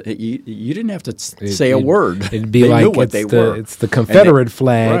patches, you didn't have to say a word. It'd be they like knew what they were. It's the Confederate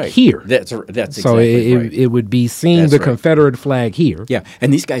flag here. That's so exactly right. It would be seeing the Confederate flag here. Yeah,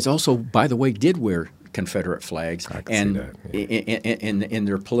 and these guys also, by the way, did wear Confederate flags, and in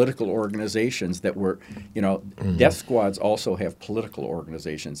their political organizations that were, death squads also have political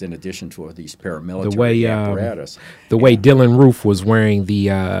organizations in addition to these paramilitary apparatus. The way Dylan Roof was wearing the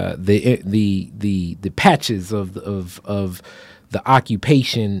patches of the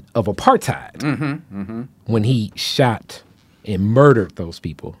occupation of apartheid when he shot and murdered those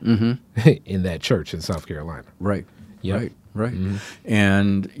people in that church in South Carolina. Right. Yep. Right.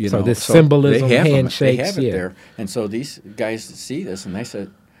 And so this symbolism, they have handshakes, they have it there. And so these guys see this and they said,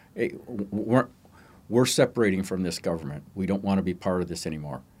 "Hey, we're separating from this government. We don't want to be part of this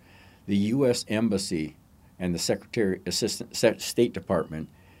anymore." The U.S. Embassy and the Assistant State Department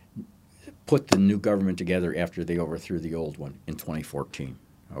put the new government together after they overthrew the old one in 2014.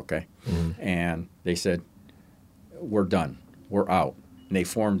 Okay, and they said, "We're done. We're out." they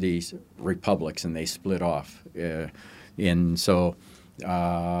formed these republics, and they split off. And so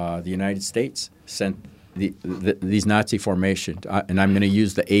the United States sent these Nazi formations, and I'm going to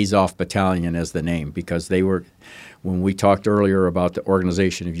use the Azov Battalion as the name because they were, when we talked earlier about the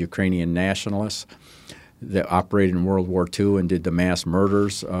Organization of Ukrainian Nationalists that operated in World War II and did the mass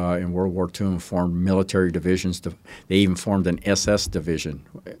murders in World War II and formed military divisions. They even formed an SS division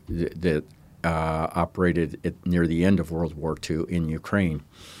that operated near the end of World War II in Ukraine.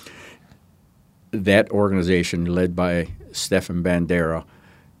 That organization, led by Stefan Bandera,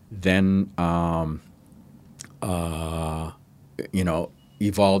 then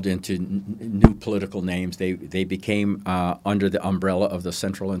evolved into new political names. They became under the umbrella of the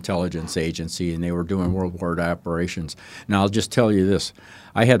Central Intelligence Agency, and they were doing World War operations. Now, I'll just tell you this.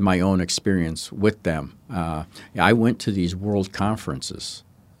 I had my own experience with them. I went to these world conferences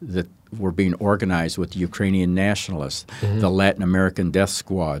that were being organized with the Ukrainian nationalists, the Latin American death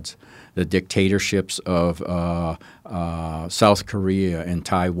squads, the dictatorships of South Korea and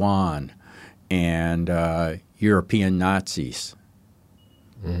Taiwan, and European Nazis.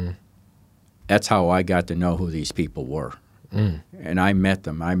 That's how I got to know who these people were. And I met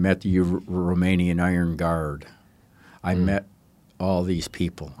them. I met the Romanian Iron Guard. I met all these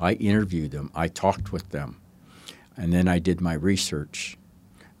people. I interviewed them. I talked with them. And then I did my research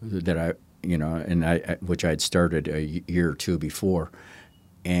that which I had started a year or two before,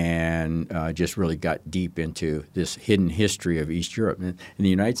 and just really got deep into this hidden history of East Europe. And in the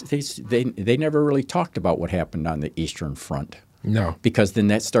United States, they never really talked about what happened on the Eastern Front. No. Because then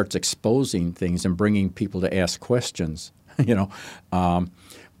that starts exposing things and bringing people to ask questions,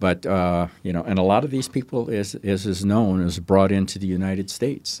 But and a lot of these people, as is known, is brought into the United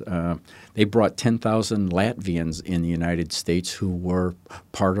States. They brought 10,000 Latvians in the United States who were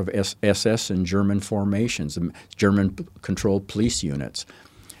part of SS and German formations, German-controlled police units,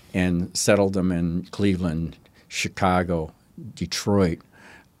 and settled them in Cleveland, Chicago, Detroit,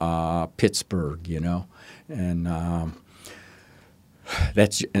 Pittsburgh, and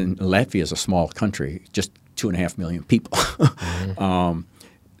and Latvia is a small country, just 2.5 million people.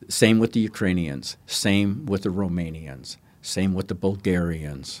 Same with the Ukrainians, same with the Romanians, same with the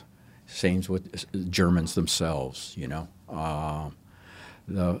Bulgarians, same with Germans themselves,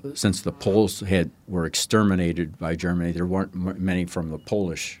 since the Poles were exterminated by Germany, there weren't many from the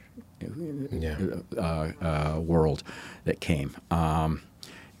Polish world that came.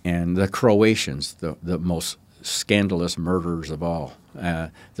 And the Croatians, the most scandalous murderers of all,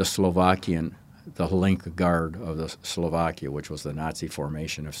 the Slovakian, the Hlinka Guard of Slovakia, which was the Nazi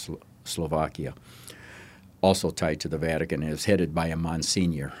formation of Slovakia, also tied to the Vatican, and is headed by a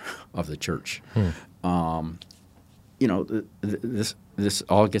Monsignor of the church. This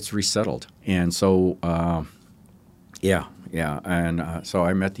all gets resettled, and so so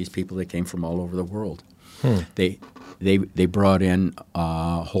I met these people that came from all over the world. They brought in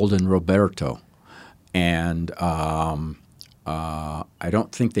Holden Roberto, and I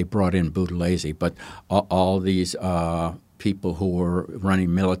don't think they brought in Buthelezi, but all these people who were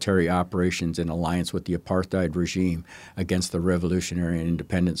running military operations in alliance with the apartheid regime against the revolutionary and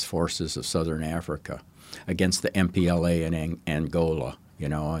independence forces of southern Africa, against the MPLA in Angola,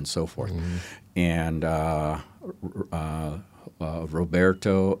 and so forth. And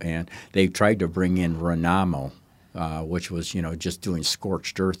Roberto, and they tried to bring in Renamo, which was, just doing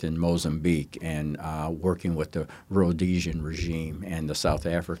scorched earth in Mozambique and working with the Rhodesian regime and the South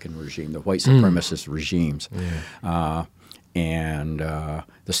African regime, the white supremacist regimes. And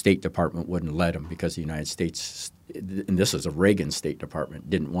the State Department wouldn't let them because the United States, and this is a Reagan State Department,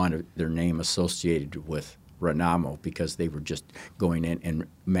 didn't want their name associated with Renamo because they were just going in and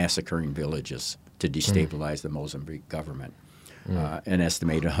massacring villages to destabilize the Mozambique government. An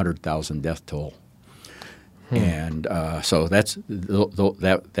estimated 100,000 death toll. And so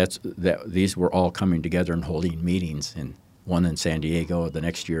these were all coming together and holding meetings, and one in San Diego, the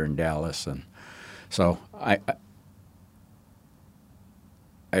next year in Dallas, and so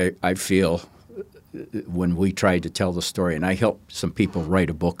I feel when we tried to tell the story, and I helped some people write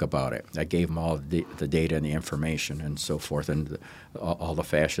a book about it. I gave them all the data and the information and so forth, and all the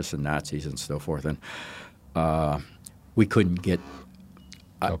fascists and Nazis and so forth, and we couldn't get.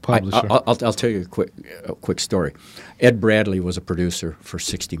 A publisher. I'll tell you a quick story. Ed Bradley was a producer for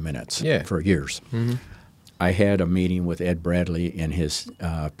 60 Minutes for years. I had a meeting with Ed Bradley and his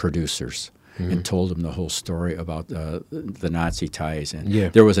producers and told them the whole story about the Nazi ties.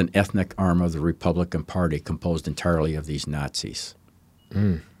 And there was an ethnic arm of the Republican Party composed entirely of these Nazis.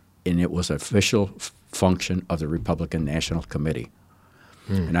 And it was an official function of the Republican National Committee.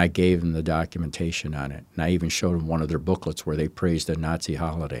 And I gave them the documentation on it. And I even showed them one of their booklets where they praised a Nazi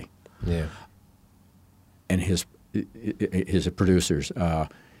holiday. Yeah. And his producers,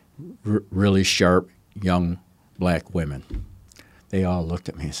 really sharp, young black women, they all looked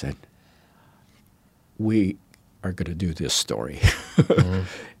at me and said, we are going to do this story,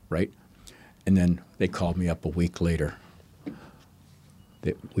 right? And then they called me up a week later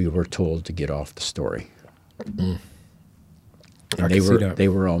that we were told to get off the story. And they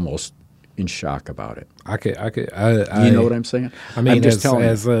were almost in shock about it. You know what I'm saying? I mean, I'm just telling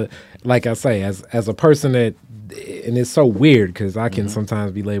you. Like I say, as a person that, and it's so weird because I can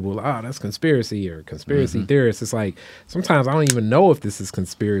sometimes be labeled, oh, that's conspiracy or conspiracy theorist. It's like sometimes I don't even know if this is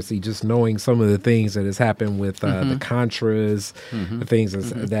conspiracy, just knowing some of the things that has happened with the Contras, the things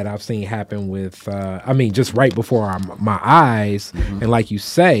that I've seen happen with, I mean, just right before my eyes. And like you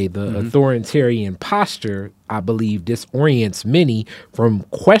say, the authoritarian posture, I believe, disorients many from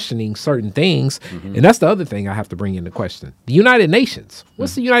questioning certain things. And that's the other thing I have to bring into question. The United Nations.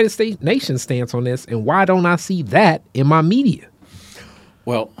 What's the United States Nations stance on this, and why don't I see that in my media?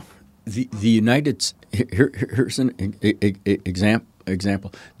 Well, the United here's an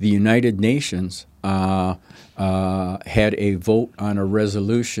example. The United Nations had a vote on a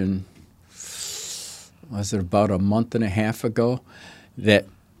resolution. Was it about a month and a half ago? That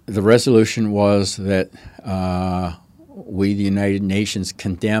the resolution was that we, the United Nations,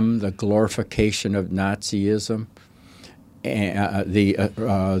 condemn the glorification of Nazism, and the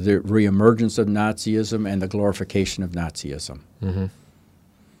reemergence of Nazism, and the glorification of Nazism.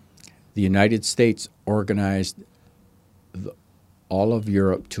 The United States organized all of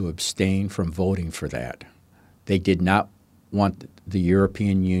Europe to abstain from voting for that. They did not want the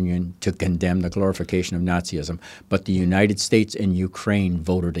European Union to condemn the glorification of Nazism, but the United States and Ukraine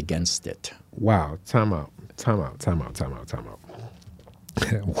voted against it. Wow. Time out.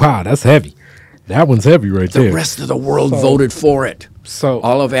 Wow, that's heavy. That one's heavy right there. The rest of the world voted for it. So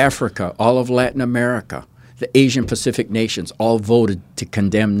all of Africa, all of Latin America, the Asian Pacific nations all voted to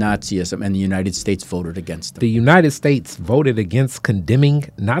condemn Nazism, and the United States voted against them. The United States voted against condemning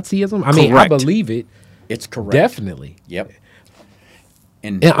Nazism? I mean, Correct. I believe it. It's correct. Definitely. Yep.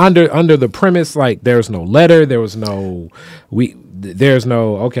 And under the premise, like, there's no letter, there's no,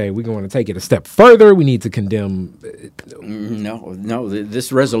 okay, we're going to take it a step further. We need to condemn. No.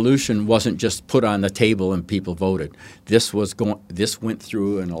 This resolution wasn't just put on the table and people voted. This went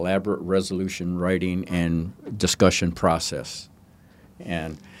through an elaborate resolution writing and discussion process.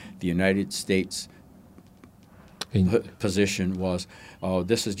 And the United States position was, oh,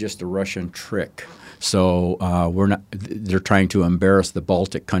 this is just a Russian trick. So we're not. They're trying to embarrass the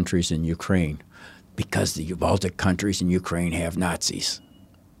Baltic countries and Ukraine because the Baltic countries and Ukraine have Nazis.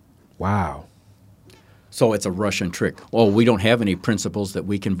 Wow. So it's a Russian trick. Oh, we don't have any principles that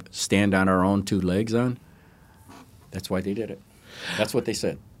we can stand on our own two legs on. That's why they did it. That's what they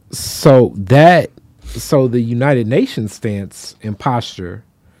said. So the United Nations stance and posture,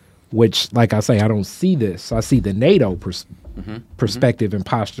 which, like I say, I don't see this. I see the NATO perspective and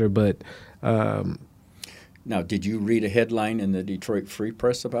posture, but. Now, did you read a headline in the Detroit Free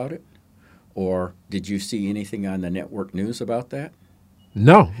Press about it? Or did you see anything on the network news about that?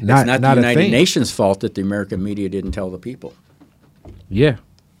 No, not the a United thing. Nations' fault that the American media didn't tell the people. Yeah.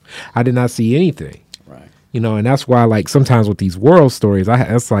 I did not see anything. Right. You know, and that's why, like, sometimes with these world stories, I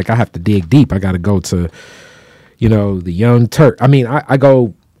have to dig deep. I got to go to, the Young Turk. I mean, I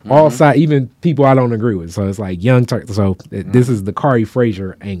go all sides, even people I don't agree with. So it's like Young Turk. So this is the Kari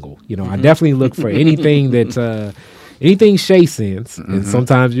Frazier angle. I definitely look for anything that anything Shay sends, and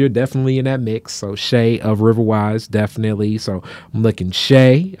sometimes you're definitely in that mix. So Shay of Riverwise, definitely. So I'm looking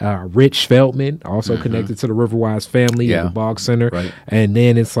Shay, Rich Feldman, also connected to the Riverwise family, the Bog Center. Right. And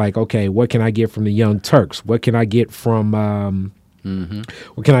then it's like, okay, what can I get from the Young Turks? What can I get from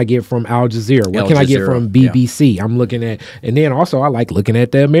what can I get from Al Jazeera? What can I get from BBC? I'm looking at, and then also I like looking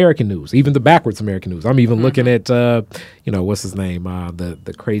at the American news, even the backwards American news. I'm even looking at, what's his name?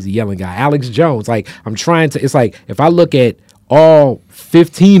 The crazy yelling guy, Alex Jones. Like, I'm trying to, it's like, if I look at all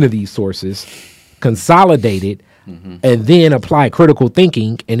 15 of these sources, consolidated, and then apply critical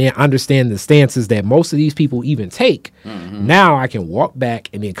thinking, and then understand the stances that most of these people even take, now I can walk back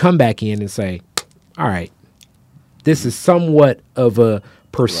and then come back in and say, all right, this is somewhat of a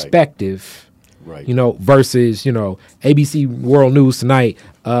perspective, right. Versus, ABC World News Tonight.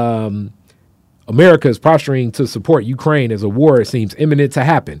 America is posturing to support Ukraine as a war seems imminent to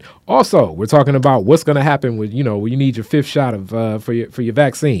happen. Also, we're talking about what's going to happen with, when you need your 5th shot of for your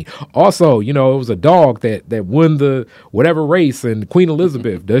vaccine. Also, it was a dog that won the whatever race, and Queen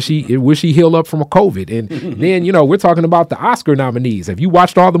Elizabeth, will she heal up from a COVID? And then, we're talking about the Oscar nominees. Have you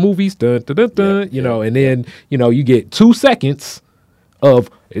watched all the movies? Dun, dun, dun, dun, and then, you get 2 seconds of,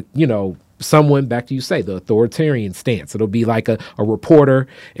 someone, back to you say, the authoritarian stance. It'll be like a reporter,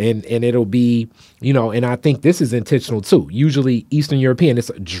 and it'll be, and I think this is intentional too. Usually Eastern European, it's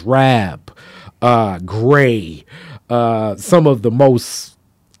drab, gray, some of the most,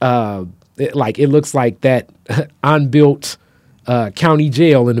 it looks like that unbuilt county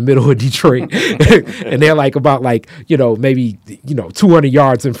jail in the middle of Detroit. And they're about maybe 200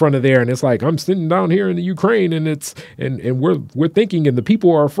 yards in front of there, and it's like, I'm sitting down here in the Ukraine, and it's and we're thinking, and the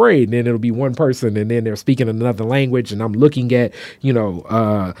people are afraid, and then it'll be one person, and then they're speaking another language, and I'm looking at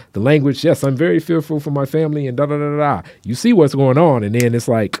the language. Yes, I'm very fearful for my family, and da da da da. You see what's going on, and then it's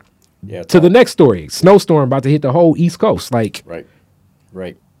like the next story, snowstorm about to hit the whole East Coast, right.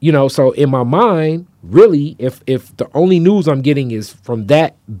 So in my mind, really, if the only news I'm getting is from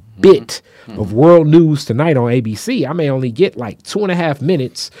that bit of world news tonight on ABC, I may only get 2.5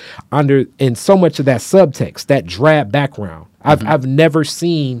 minutes in so much of that subtext, that drab background. I've never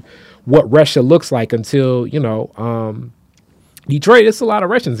seen what Russia looks like until, Detroit. It's a lot of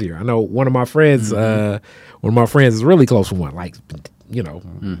Russians here. I know one of my friends, is a really close one,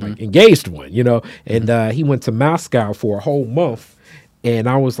 engaged one, and he went to Moscow for a whole month. And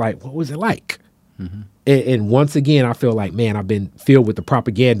I was like, what was it like? And once again, I feel like, man, I've been filled with the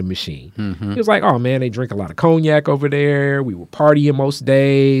propaganda machine. He was like, oh, man, they drink a lot of cognac over there. We were partying most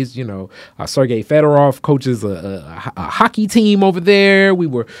days. Sergei Fedorov coaches a hockey team over there. We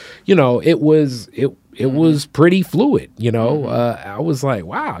were, it was pretty fluid. I was like,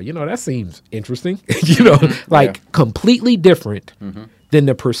 wow, that seems interesting. Completely different than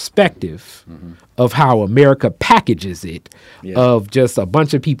the perspective of how America packages it, of just a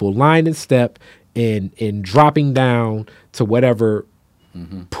bunch of people lying in step and dropping down to whatever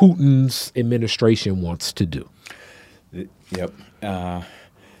Putin's administration wants to do. Yep.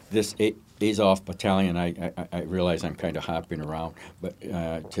 This Azov Battalion, I realize I'm kind of hopping around, but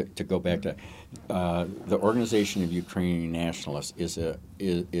to go back to the Organization of Ukrainian Nationalists is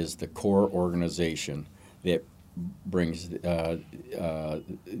the core organization that brings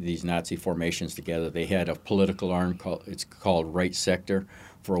these Nazi formations together. They had a political arm called Right Sector.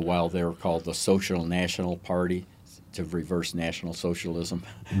 For a while, they were called the Social National Party, to reverse National Socialism.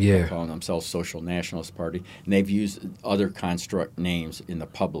 They're calling themselves Social Nationalist Party, and they've used other construct names in the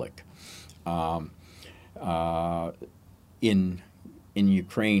public. In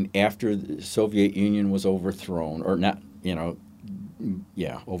Ukraine, after the Soviet Union was overthrown, or not,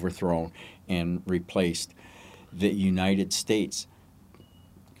 overthrown and replaced, the United States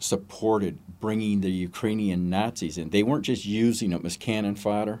supported bringing the Ukrainian Nazis in. They weren't just using them as cannon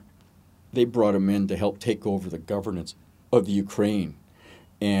fodder. They brought them in to help take over the governance of the Ukraine.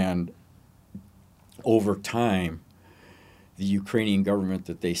 And over time, the Ukrainian government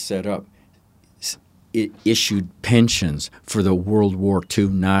that they set up, it issued pensions for the World War II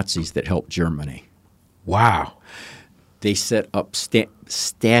Nazis that helped Germany. Wow. They set up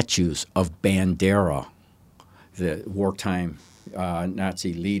statues of Bandera, the wartime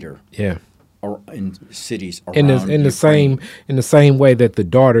Nazi leader. Yeah. In cities around in the same way that the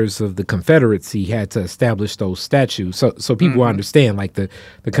Daughters of the Confederacy had to establish those statues. So people understand, the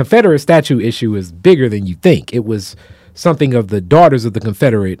Confederate statue issue is bigger than you think. It was something of the Daughters of the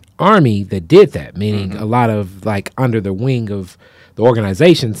Confederate Army that did that, meaning a lot of under the wing of the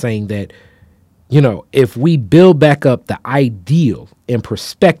organization, saying that, if we build back up the ideal and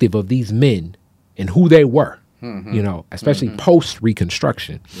perspective of these men and who they were, especially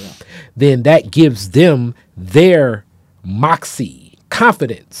post-Reconstruction, then that gives them their moxie,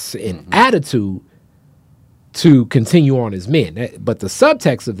 confidence, and attitude to continue on as men. But the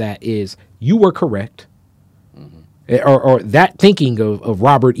subtext of that is, you were correct, or that thinking of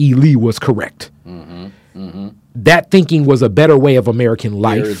Robert E. Lee was correct. That thinking was a better way of American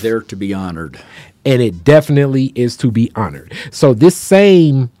life. They're there to be honored. And it definitely is to be honored. So this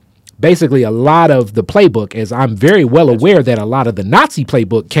same... Basically, a lot of the playbook, as I'm very well aware that a lot of the Nazi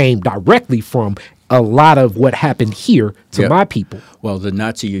playbook came directly from a lot of what happened here to my people. Well, the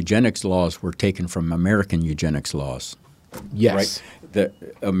Nazi eugenics laws were taken from American eugenics laws. Yes. Right? The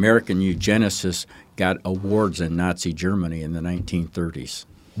American eugenicists got awards in Nazi Germany in the 1930s.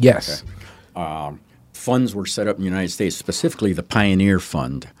 Yes. Okay. funds were set up in the United States, specifically the Pioneer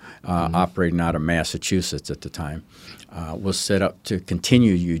Fund, operating out of Massachusetts at the time, was set up to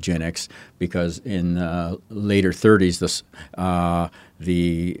continue eugenics because in the later 30s,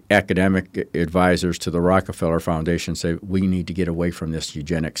 the academic advisors to the Rockefeller Foundation said, we need to get away from this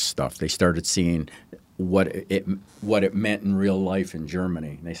eugenics stuff. They started seeing what it meant in real life in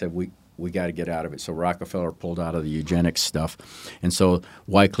Germany. And they said, we got to get out of it. So Rockefeller pulled out of the eugenics stuff. And so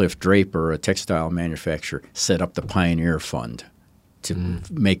Wycliffe Draper, a textile manufacturer, set up the Pioneer Fund to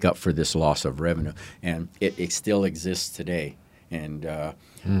make up for this loss of revenue. And it still exists today. And,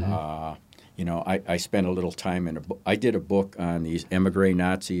 you know, I spent a little time I did a book on these emigre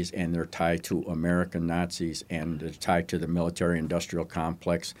Nazis, and they're tied to American Nazis, and they're tied to the military-industrial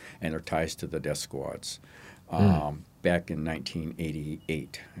complex, and their ties to the death squads. Back in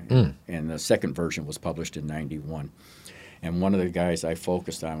 1988. And the second version was published in 91. And one of the guys I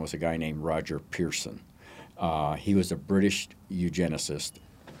focused on was a guy named Roger Pearson. He was a British eugenicist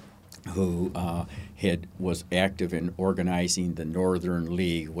who was active in organizing the Northern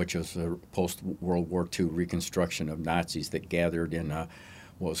League, which was a post-World War II reconstruction of Nazis that gathered in what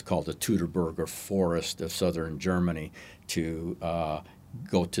was called the Teutoburger Forest of southern Germany to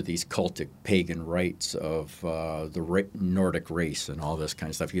go to these cultic pagan rites of the Nordic race and all this kind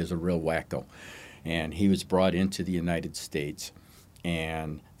of stuff. He was a real wacko. And he was brought into the United States,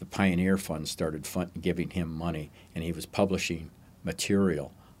 and the Pioneer Fund started giving him money, and he was publishing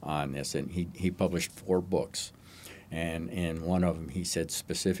material on this. And he published 4 books. And in one of them he said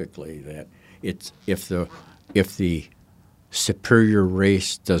specifically that if the superior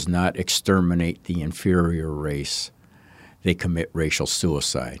race does not exterminate the inferior race, they commit racial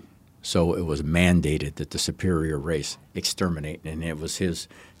suicide. So it was mandated that the superior race exterminate, and it was his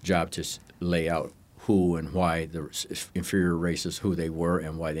job to lay out who and why the inferior races, who they were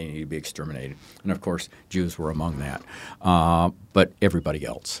and why they needed to be exterminated. And, of course, Jews were among that, but everybody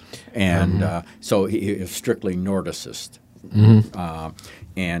else. And so he was strictly Nordicist.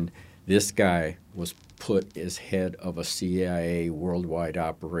 And this guy was put as head of a CIA worldwide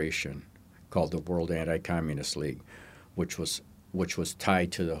operation called the World Anti-Communist League, which was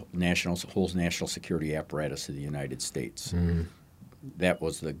tied to the whole national security apparatus of the United States. That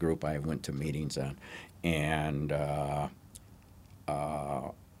was the group I went to meetings on. And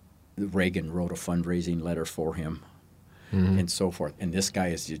Reagan wrote a fundraising letter for him and so forth. And this guy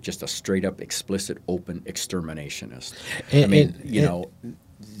is just a straight-up, explicit, open exterminationist.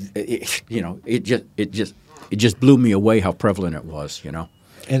 It just blew me away how prevalent it was, you know.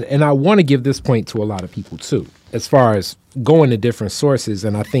 And I want to give this point to a lot of people, too, as far as going to different sources.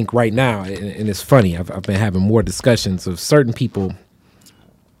 And I think right now, and it's funny, I've been having more discussions of certain people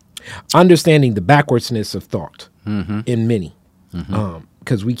understanding the backwardsness of thought in many,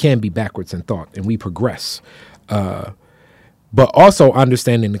 because we can be backwards in thought and we progress. But also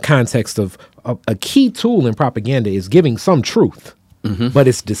understanding the context of a key tool in propaganda is giving some truth, but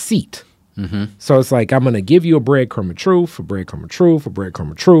it's deceit. So it's like, I'm going to give you a breadcrumb of truth, a breadcrumb of truth, a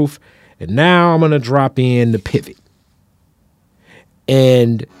breadcrumb of truth, and now I'm going to drop in the pivot.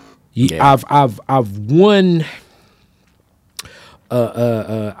 And I've won,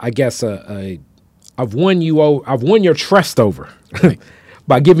 I guess, I've won your trust over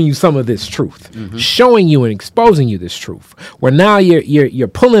by giving you some of this truth, showing you and exposing you this truth, where now you're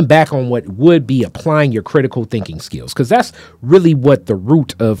pulling back on what would be applying your critical thinking skills, because that's really what the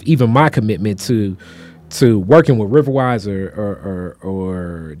root of even my commitment to working with Riverwise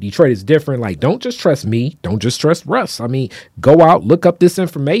or Detroit is different. Like, don't just trust me. Don't just trust Russ. I mean, go out, look up this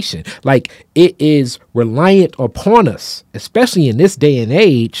information. Like, it is reliant upon us, especially in this day and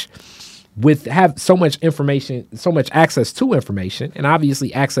age, have so much information, so much access to information, and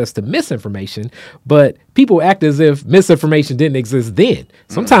obviously access to misinformation. But people act as if misinformation didn't exist then.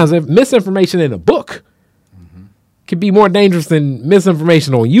 Sometimes misinformation in a book can be more dangerous than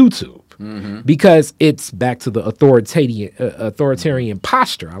misinformation on YouTube. Because it's back to the authoritarian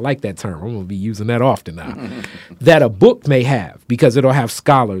posture. I like that term. I'm going to be using that often now. That a book may have, because it'll have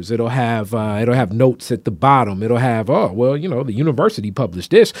scholars. It'll have notes at the bottom. It'll have, the university published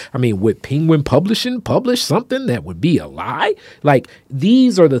this. I mean, would Penguin Publishing publish something that would be a lie? Like,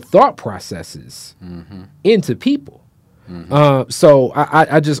 these are the thought processes into people. So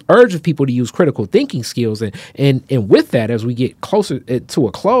I just urge people to use critical thinking skills, and with that, as we get closer to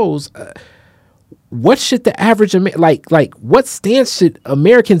a close, what should the average like what stance should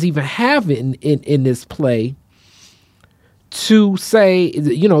Americans even have in this play to say,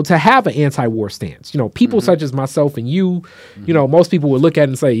 to have an anti-war stance? People such as myself and you, most people would look at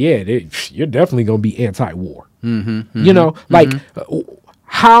it and say, yeah, you're definitely going to be anti-war.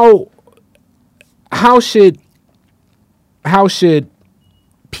 how should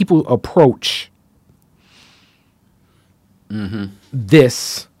people approach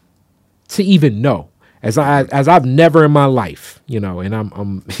this to even know? As I've never in my life, and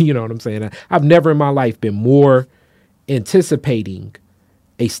I'm you know what I'm saying? I've never in my life been more anticipating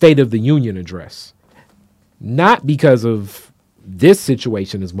a State of the Union address. Not because of this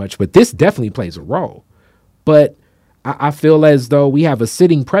situation as much, but this definitely plays a role. But I feel as though we have a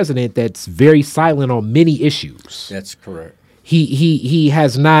sitting president that's very silent on many issues. That's correct. He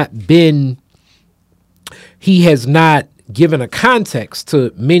has not given a context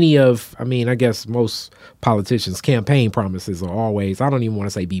to many of, I guess most politicians' campaign promises are always, I don't even want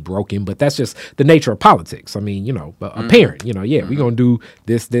to say be broken, but that's just the nature of politics. Apparent, we're going to do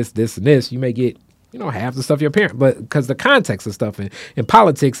this, and this. You may get, half the stuff your parent, but because the context of stuff in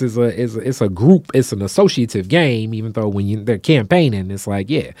politics is a group, it's an associative game, even though when they're campaigning, it's like,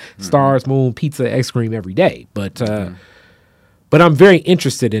 stars, moon, pizza, ice cream every day. But I'm very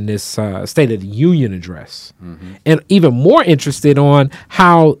interested in this State of the Union address, and even more interested on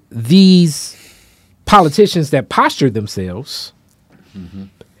how these politicians that posture themselves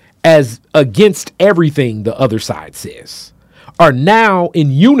as against everything the other side says are now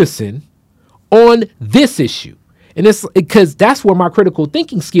in unison on this issue. And it's because that's where my critical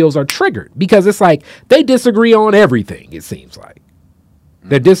thinking skills are triggered, because it's like they disagree on everything. It seems like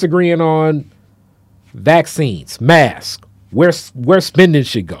they're disagreeing on vaccines, masks, where spending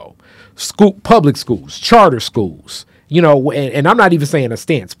should go, public schools, charter schools, and I'm not even saying a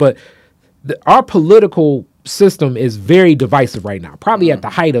stance, but our political system is very divisive right now, probably at the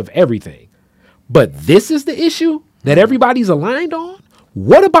height of everything. But this is the issue that everybody's aligned on.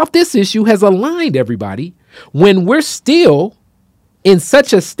 What about this issue has aligned everybody when we're still in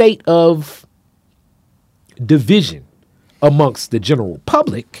such a state of division amongst the general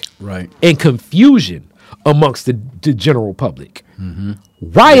public, right, and confusion amongst the general public?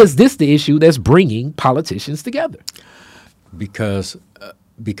 Why is this the issue that's bringing politicians together? Because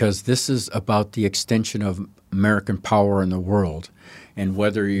this is about the extension of American power in the world, and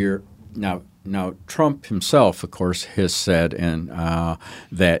whether you're now Trump himself, of course, has said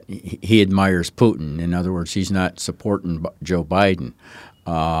that he admires Putin. In other words, he's not supporting Joe Biden,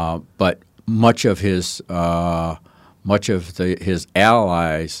 but much of his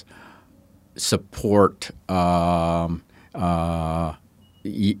allies support NATO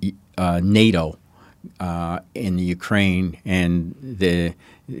in the Ukraine and the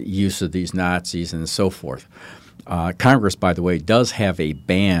use of these Nazis and so forth. Congress, by the way, does have a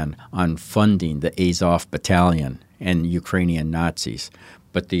ban on funding the Azov battalion and Ukrainian Nazis,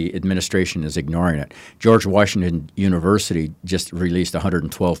 but the administration is ignoring it. George Washington University just released a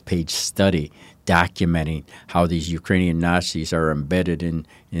 112-page study documenting how these Ukrainian Nazis are embedded in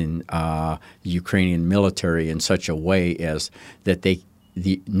the Ukrainian military in such a way as that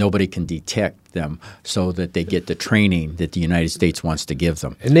nobody can detect them, so that they get the training that the United States wants to give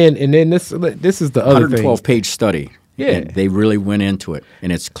them. And then this is the other 112-page study. Yeah, and they really went into it,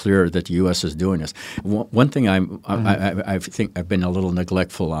 and it's clear that the U.S. is doing this. One thing I think I've been a little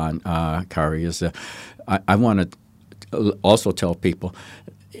neglectful on, Kari, is I want to also tell people,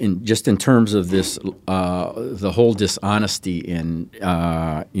 in terms of this, the whole dishonesty and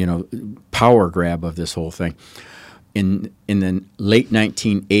power grab of this whole thing. In the late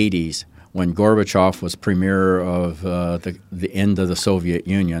 1980s, when Gorbachev was premier of the end of the Soviet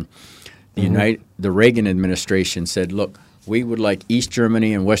Union, the Reagan administration said, "Look, we would like East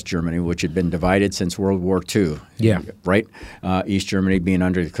Germany and West Germany, which had been divided since World War II, right? East Germany being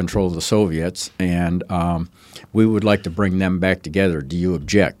under the control of the Soviets, and we would like to bring them back together. Do you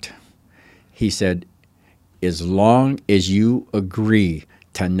object?" He said, "As long as you agree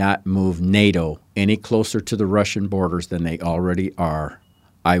to not move NATO any closer to the Russian borders than they already are,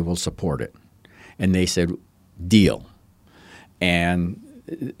 I will support it." And they said, "Deal." And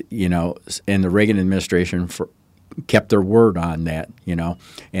and the Reagan administration kept their word on that,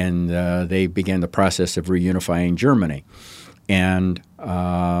 and they began the process of reunifying Germany. And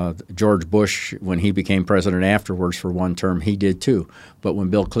George Bush, when he became president afterwards for one term, he did too. But when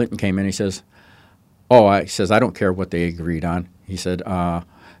Bill Clinton came in, he says, I don't care what they agreed on. He said, I'm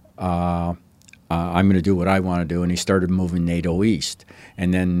going to do what I want to do. And he started moving NATO east.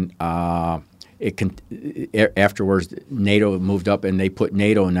 And then afterwards, NATO moved up, and they put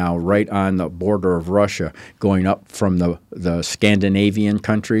NATO now right on the border of Russia, going up from the Scandinavian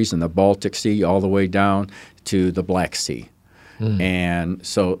countries and the Baltic Sea all the way down to the Black Sea. And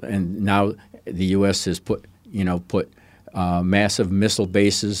now the U.S. has put massive missile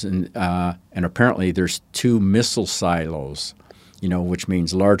bases, and apparently there's 2 missile silos which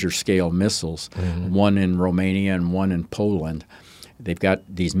means larger scale missiles, one in Romania and one in Poland. They've got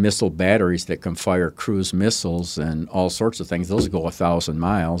these missile batteries that can fire cruise missiles and all sorts of things. Those go 1,000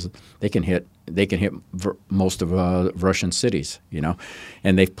 miles. They can hit most of Russian cities,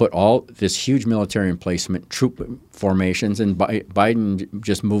 And they've put all this huge military emplacement, troop formations, and Biden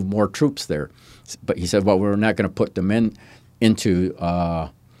just moved more troops there. But he said, well, we're not going to put them into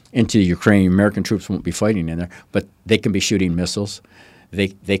Ukraine. American troops won't be fighting in there, but they can be shooting missiles.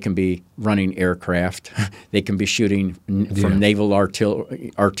 They can be running aircraft. They can be shooting from naval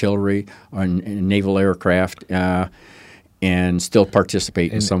artillery or naval aircraft and still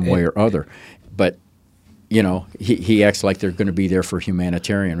participate in some way or other. But, he acts like they're going to be there for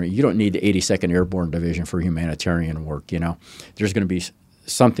humanitarian. You don't need the 82nd Airborne Division for humanitarian work, There's going to be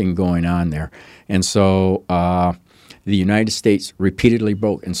something going on there. And so the United States repeatedly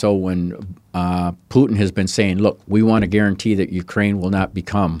broke. And so when Putin has been saying, look, we want to guarantee that Ukraine will not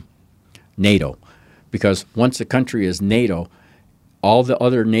become NATO, because once a country is NATO, all the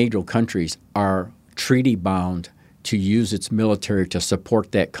other NATO countries are treaty bound to use its military to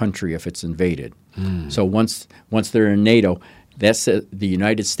support that country if it's invaded. So once they're in NATO, the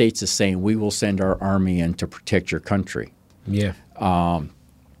United States is saying, we will send our army in to protect your country. Yeah.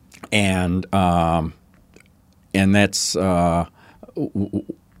 And that's a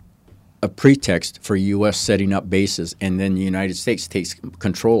pretext for U.S. setting up bases, and then the United States takes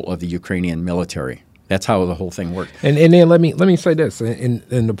control of the Ukrainian military. That's how the whole thing works. And then let me say this, and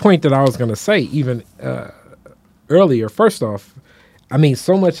the point that I was going to say even earlier. First off, I mean,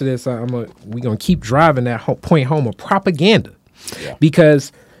 so much of this, we're going to keep driving that point home of propaganda,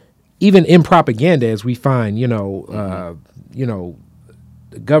 because even in propaganda, as we find, the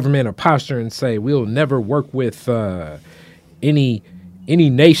government are posturing and say we'll never work with any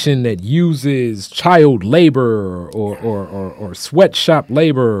nation that uses child labor or sweatshop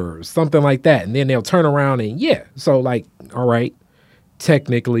labor or something like that, and then they'll turn around and so like, all right,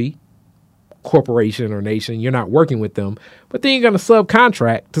 technically, corporation or nation, you're not working with them, but then you're going to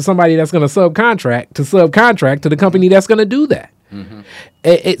subcontract to somebody that's going to subcontract to the company that's going to do that.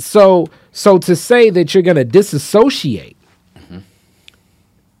 So to say that you're going to disassociate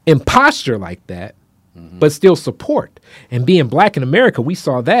and posture like that, but still support. And being black in America, we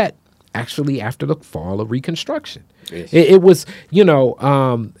saw that actually after the fall of Reconstruction. Yes. It was,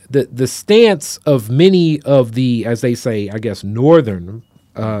 the stance of many of the, as they say, I guess, northern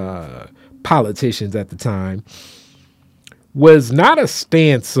politicians at the time was not a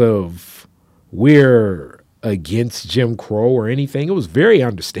stance of we're against Jim Crow or anything. It was very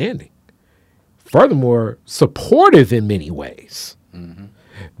understanding. Furthermore, supportive in many ways.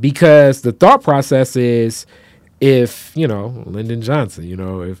 Because the thought process is, if, Lyndon Johnson,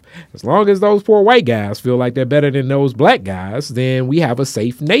 if as long as those poor white guys feel like they're better than those black guys, then we have a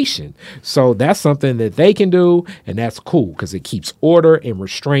safe nation. So that's something that they can do, and that's cool because it keeps order and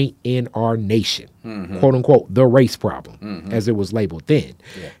restraint in our nation, quote unquote, the race problem, as it was labeled then.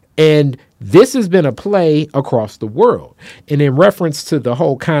 Yeah. And this has been a play across the world. And in reference to the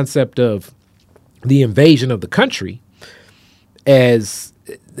whole concept of the invasion of the country, as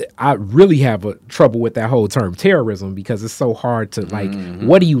I really have trouble with that whole term terrorism, because it's so hard to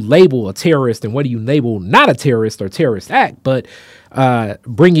what do you label a terrorist and what do you label not a terrorist or terrorist act? But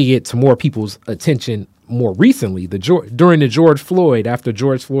bringing it to more people's attention more recently, during the George Floyd, after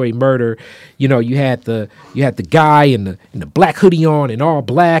George Floyd murder, you had the guy in the black hoodie on and all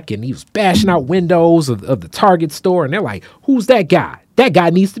black, and he was bashing out windows of the Target store, and they're like, who's that guy? That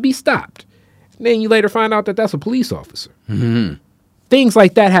guy needs to be stopped. And then you later find out that that's a police officer. Things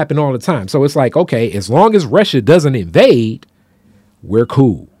like that happen all the time. So it's like, okay, as long as Russia doesn't invade, we're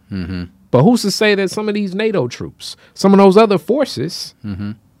cool. But who's to say that some of these NATO troops, some of those other forces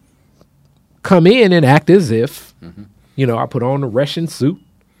come in and act as if, I put on a Russian suit.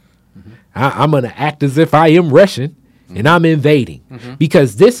 I'm going to act as if I am Russian and I'm invading.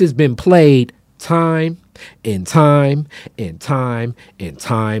 Because this has been played time and time and time and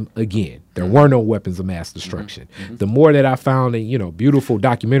time again. There were no weapons of mass destruction. The more that I found a beautiful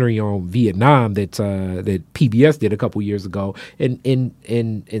documentary on Vietnam that PBS did a couple years ago, and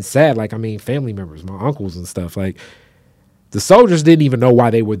sad, family members, my uncles and stuff, the soldiers didn't even know why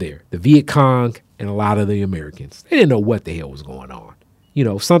they were there. The Viet Cong and a lot of the Americans, they didn't know what the hell was going on.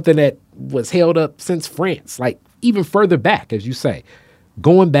 Something that was held up since France, even further back, as you say,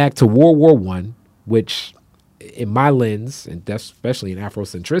 going back to World War I, which in my lens, and especially in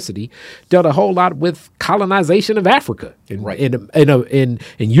Afrocentricity, dealt a whole lot with colonization of Africa and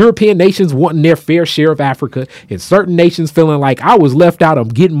European nations wanting their fair share of Africa, and certain nations feeling like I was left out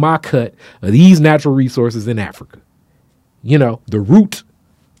of getting my cut of these natural resources in Africa. the root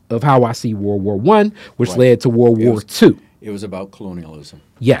of how I see World War I, which Right. led to World War II. It was about colonialism.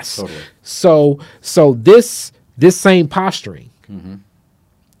 Yes. Totally. So this same posturing, and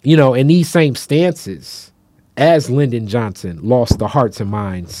these same stances, as Lyndon Johnson lost the hearts and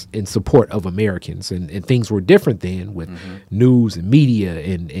minds in support of Americans, and things were different then with news and media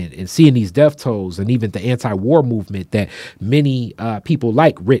and seeing these death tolls, and even the anti-war movement that many people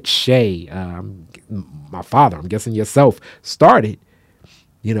like Rich Shea, my father, I'm guessing yourself, started.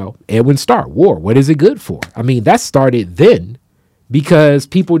 Edwin Starr, war, what is it good for? I mean, that started then because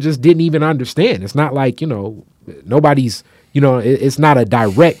people just didn't even understand. It's not like, nobody's, it's not a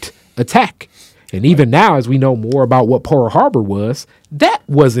direct attack. And even now, as we know more about what Pearl Harbor was, that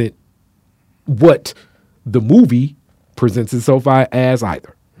wasn't what the movie presents itself as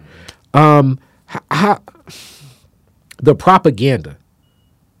either. The propaganda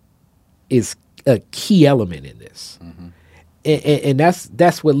is a key element in this. And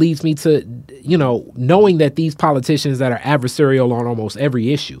that's what leads me to, knowing that these politicians that are adversarial on almost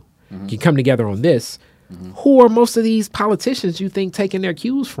every issue can come together on this. Who are most of these politicians you think taking their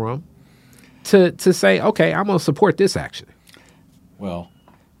cues from to say, okay, I'm going to support this action? Well,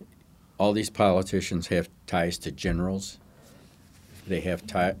 all these politicians have ties to generals. They have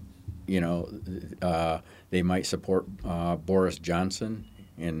they might support Boris Johnson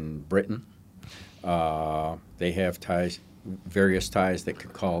in Britain. They have various ties that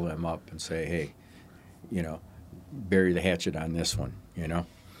could call them up and say, hey, bury the hatchet on this one,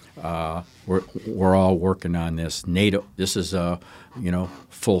 We're all working on this. NATO, this is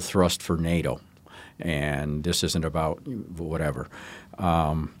full thrust for NATO, and this isn't about whatever.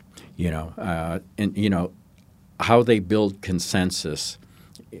 How they build consensus,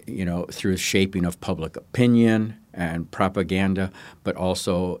 through shaping of public opinion and propaganda, but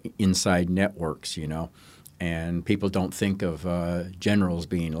also inside networks, And people don't think of generals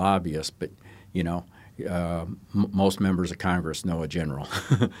being lobbyists, but, most members of Congress know a general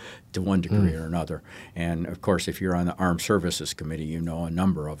to one degree or another. And, of course, if you're on the Armed Services Committee, you know a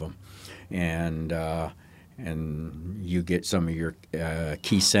number of them. And you get some of your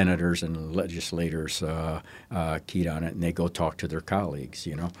key senators and legislators keyed on it, and they go talk to their colleagues,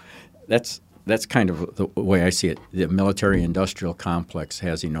 That's kind of the way I see it. The military-industrial complex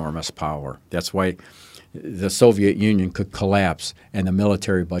has enormous power. That's why the Soviet Union could collapse, and the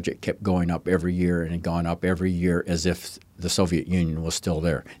military budget kept going up every year and had gone up every year as if the Soviet Union was still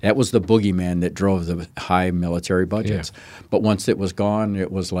there. That was the boogeyman that drove the high military budgets. Yeah. But once it was gone,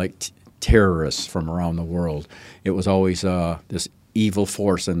 it was like terrorists from around the world. It was always this evil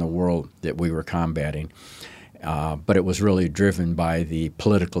force in the world that we were combating. But it was really driven by the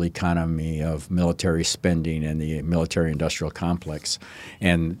political economy of military spending and the military-industrial complex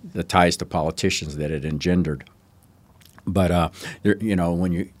and the ties to politicians that it engendered. But,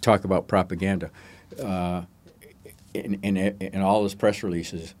 when you talk about propaganda, in all his press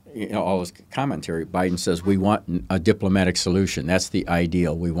releases, all his commentary, Biden says, we want a diplomatic solution. That's the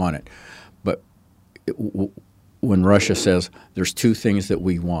ideal. We want it. But when Russia says there's two things that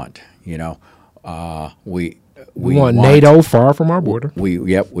we want, we want NATO far from our border. We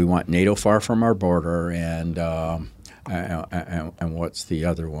want NATO far from our border, and what's the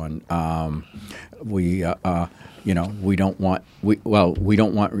other one? We don't want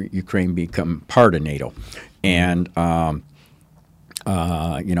Ukraine become part of NATO, and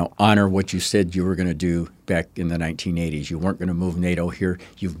honor what you said you were going to do back in the 1980s. You weren't going to move NATO here.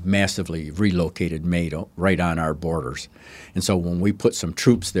 You've massively relocated NATO right on our borders. And so when we put some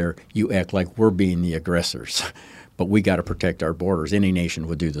troops there, you act like we're being the aggressors. But we got to protect our borders. Any nation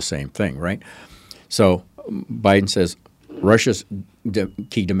would do the same thing, right? So Biden says Russia's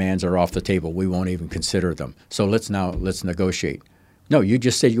key demands are off the table. We won't even consider them. So let's negotiate. No, you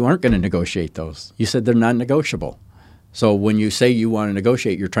just said you aren't going to negotiate those. You said they're non-negotiable. So when you say you want to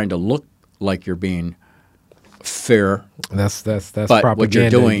negotiate, you're trying to look like you're being fair. That's but propaganda. What you're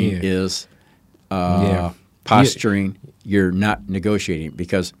doing is posturing. You're not negotiating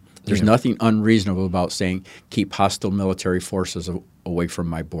because there's nothing unreasonable about saying keep hostile military forces away from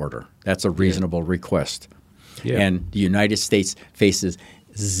my border. That's a reasonable request. Yeah. And the United States faces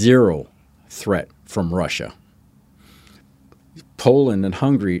zero threat from Russia. Poland and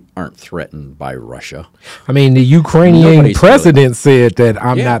Hungary aren't threatened by Russia. I mean, the Ukrainian president said that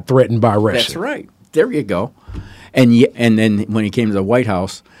I'm not threatened by Russia. That's right. There you go. And then when he came to the White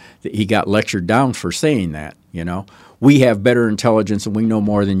House, he got lectured down for saying that, We have better intelligence and we know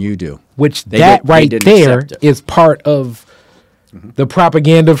more than you do. Which that right there is part of the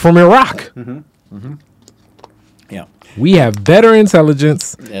propaganda from Iraq. Yeah. We have better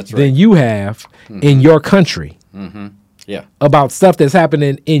intelligence than you have in your country. Yeah. about stuff that's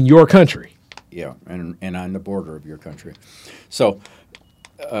happening in your country. Yeah, and on the border of your country. So,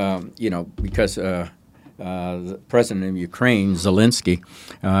 because the president of Ukraine, Zelensky,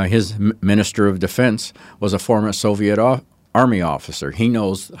 his minister of defense was a former Soviet army officer. He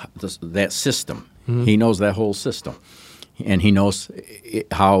knows that system. Mm-hmm. He knows that whole system. And he knows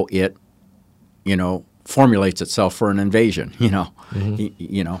how it, formulates itself for an invasion,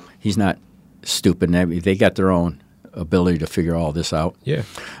 Mm-hmm. He's not stupid. They got their own ability to figure all this out. Yeah.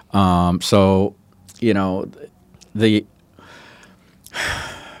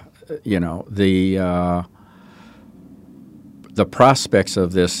 The prospects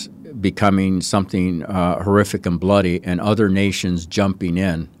of this becoming something horrific and bloody, and other nations jumping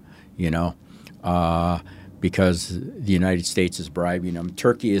in, because the United States is bribing them.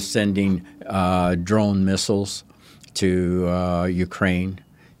 Turkey is sending drone missiles to Ukraine.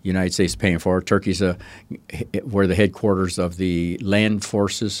 The United States is paying for it. Turkey's where the headquarters of the land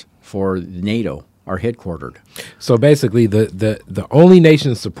forces for NATO are headquartered. So basically, the only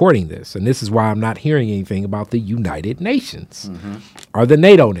nation supporting this, and this is why I'm not hearing anything about the United Nations, mm-hmm. are the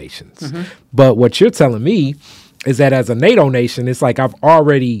NATO nations. Mm-hmm. But what you're telling me is that as a NATO nation, it's like I've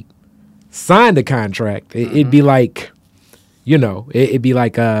already signed a contract. Mm-hmm. It'd be like, it'd be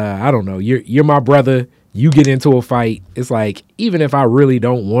like, I don't know, you're my brother. You get into a fight. It's like, even if I really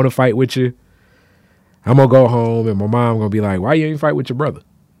don't want to fight with you, I'm going to go home and my mom going to be like, why you ain't fight with your brother?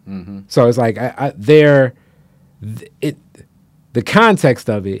 Mm-hmm. So it's like the context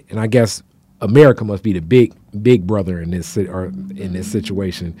of it, and I guess America must be the big brother in this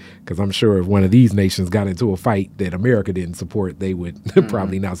situation, because I'm sure if one of these nations got into a fight that America didn't support, they would mm-hmm.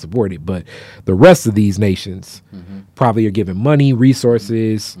 probably not support it. But the rest of these nations mm-hmm. probably are giving money,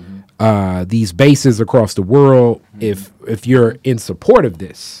 resources, mm-hmm. These bases across the world. Mm-hmm. If you're in support of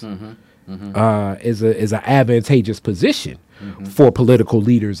this, mm-hmm. Mm-hmm. Is an advantageous position. Mm-hmm. for political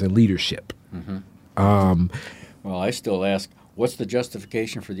leaders and leadership. Mm-hmm. Well, I still ask, what's the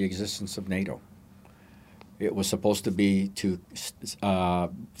justification for the existence of NATO? It was supposed to be to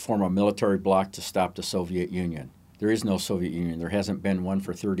form a military bloc to stop the Soviet Union. There is no Soviet Union. There hasn't been one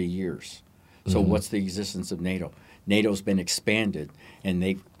for 30 years. So mm-hmm. what's the existence of NATO? NATO's been expanded,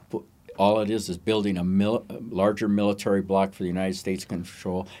 and all it is building a larger military bloc for the United States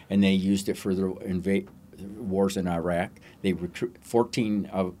control, and they used it for the wars in Iraq. They 14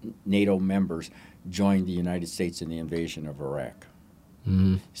 of NATO members joined the United States in the invasion of Iraq.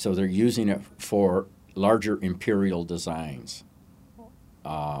 Mm-hmm. So they're using it for larger imperial designs.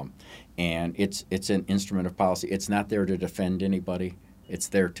 And it's an instrument of policy. It's not there to defend anybody. It's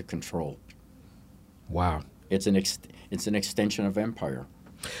there to control. Wow. It's an extension of empire.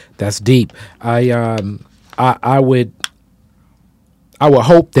 That's deep. I would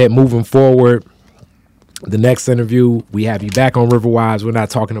hope that moving forward, the next interview, we have you back on Riverwise. We're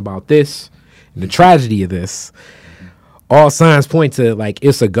not talking about this and the tragedy of this. All signs point to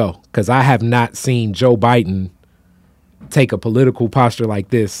it's a go, because I have not seen Joe Biden take a political posture like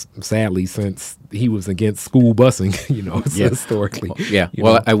this, sadly, since he was against school busing, historically. Yeah.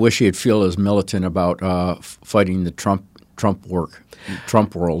 Well, I wish he'd feel as militant about fighting the Trump world.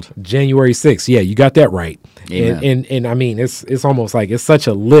 January 6th. Yeah, you got that right. Amen. And I mean, it's almost like it's such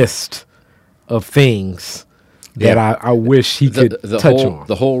a list of things that I wish he could touch on.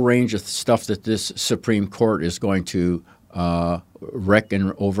 The whole range of stuff that this Supreme Court is going to wreck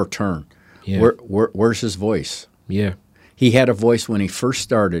and overturn. Yeah. Where's his voice? Yeah. He had a voice when he first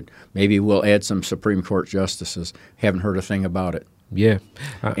started. Maybe we'll add some Supreme Court justices. Haven't heard a thing about it. Yeah.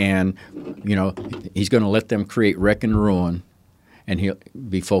 And, he's going to let them create wreck and ruin, and he'll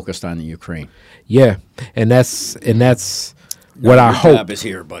be focused on the Ukraine. Yeah. And that's what I hope. Your job is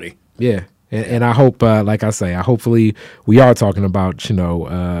here, buddy. Yeah. And I hope, like I say, hopefully we are talking about,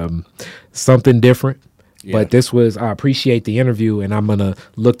 something different. Yeah. But I appreciate the interview, and I'm going to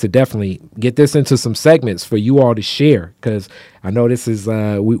look to definitely get this into some segments for you all to share, because I know this is,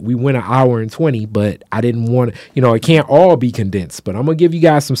 we went an hour and 20, but I didn't want to, it can't all be condensed, but I'm going to give you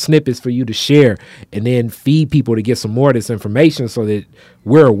guys some snippets for you to share and then feed people to get some more of this information so that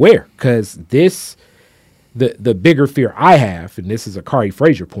we're aware, because the bigger fear I have, and this is a Kari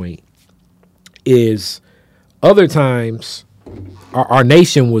Frazier point, is other times our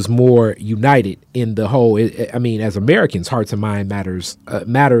nation was more united in the whole. As Americans, hearts and mind matters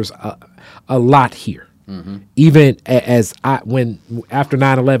a lot here. Mm-hmm. Even when after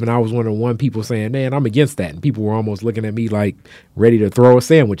 9/11, I was one of the one people saying, "Man, I'm against that," and people were almost looking at me like ready to throw a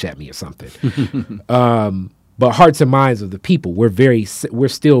sandwich at me or something. But hearts and minds of the people, we're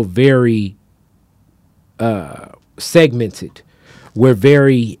still very segmented. We're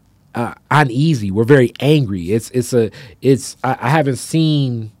very uneasy. We're very angry. I haven't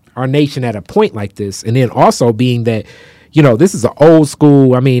seen our nation at a point like this. And then also being that, this is an old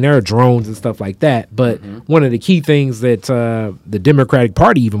school. I mean, there are drones and stuff like that. But one of the key things that the Democratic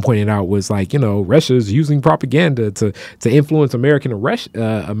Party even pointed out was like, Russia is using propaganda to influence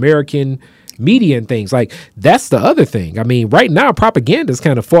American media and things. Like, that's the other thing. I mean, right now, propaganda is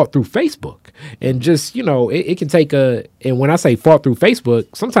kind of fought through Facebook. And just, it can take and when I say fought through Facebook,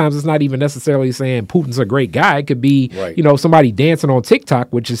 sometimes it's not even necessarily saying Putin's a great guy. It could be, right. Somebody dancing on TikTok,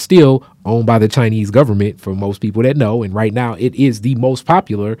 which is still owned by the Chinese government for most people that know. And right now, it is the most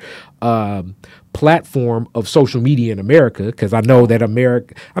popular platform of social media in America. Because I know that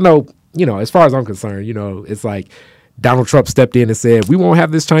as far as I'm concerned, it's like Donald Trump stepped in and said, we won't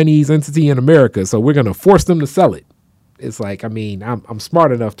have this Chinese entity in America, so we're going to force them to sell it. It's like, I mean, I'm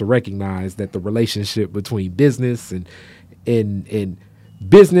smart enough to recognize that the relationship between business and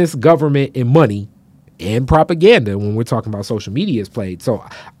business, government, and money and propaganda, when we're talking about social media, is played. So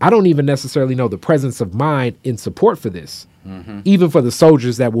I don't even necessarily know the presence of mind in support for this, even for the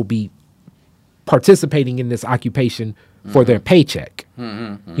soldiers that will be participating in this occupation for their paycheck.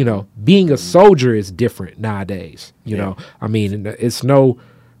 Being a soldier is different nowadays. I mean, it's no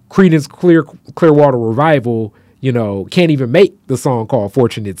Creedence Clearwater Revival. Can't even make the song called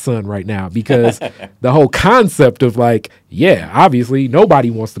Fortunate Son right now because the whole concept of obviously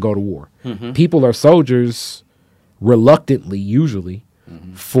nobody wants to go to war. People are soldiers reluctantly, usually,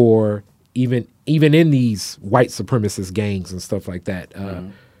 for even in these white supremacist gangs and stuff like that.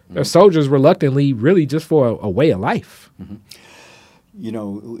 They're soldiers reluctantly, really just for a way of life.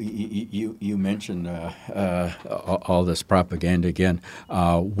 You mentioned all this propaganda again.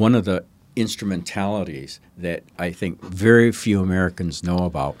 One of the instrumentalities that I think very few Americans know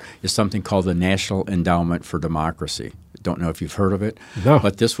about is something called the National Endowment for Democracy. Don't know if you've heard of it, no.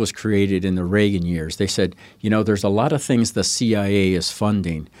 But this was created in the Reagan years. They said, there's a lot of things the CIA is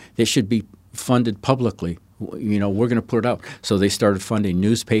funding. They should be funded publicly. We're going to put it out. So they started funding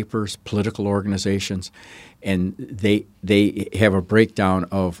newspapers, political organizations, and they have a breakdown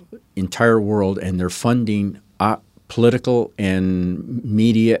of entire world, and they're funding political and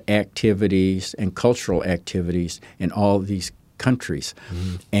media activities and cultural activities in all these countries.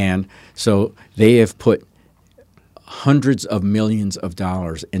 And so they have put hundreds of millions of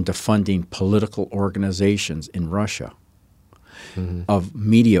dollars into funding political organizations in Russia. Of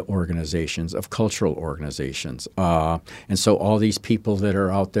media organizations, of cultural organizations. And so all these people that are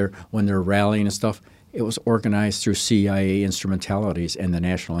out there, when they're rallying and stuff, it was organized through CIA instrumentalities and the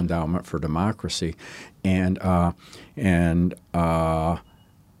National Endowment for Democracy. And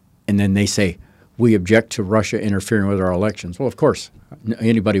then they say, we object to Russia interfering with our elections. Well, of course,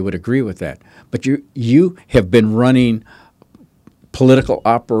 anybody would agree with that. But you have been running political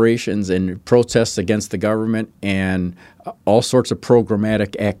operations and protests against the government and all sorts of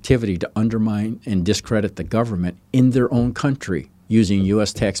programmatic activity to undermine and discredit the government in their own country using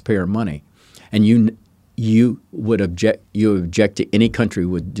U.S. taxpayer money. And you object to any country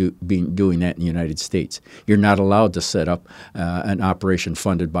doing that in the United States. You're not allowed to set up an operation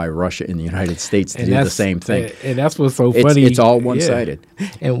funded by Russia in the United States to do the same thing. And that's what's so funny. It's all one-sided. Yeah.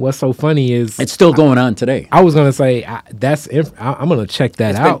 And what's so funny is it's still going on today. I was going to say I'm going to check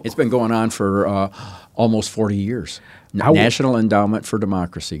that out. It's been going on for almost 40 years. National Endowment for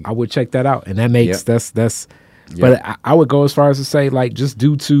Democracy. I would check that out, and that makes that's. But I would go as far as to say, like, just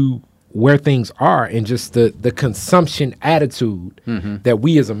due to where things are and just the consumption attitude that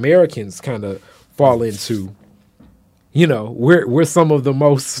we as Americans kind of fall into. We're some of the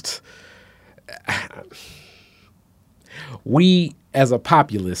most. We as a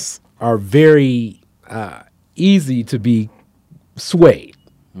populace are very easy to be swayed.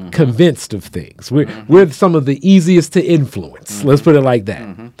 Convinced of things. We're some of the easiest to influence. Let's put it like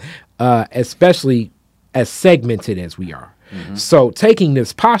that. Especially as segmented as we are. So taking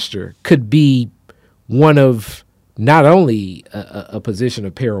this posture could be one of not only a position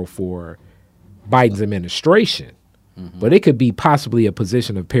of peril for Biden's administration, but it could be possibly a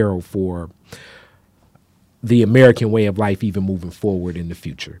position of peril for the American way of life even moving forward in the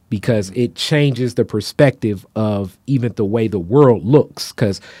future, because it changes the perspective of even the way the world looks.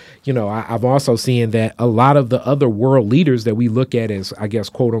 Because, I've also seen that a lot of the other world leaders that we look at as, I guess,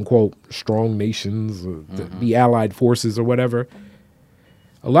 quote unquote, strong nations, the allied forces or whatever,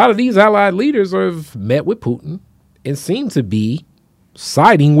 a lot of these allied leaders have met with Putin and seem to be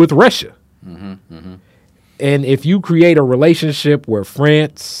siding with Russia. And if you create a relationship where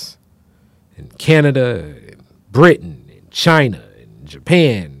France and Canada, and Britain, and China, and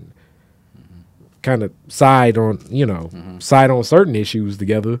Japan kind of side on certain issues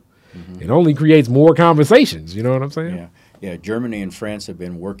together, it only creates more conversations. You know what I'm saying? Yeah. Yeah, Germany and France have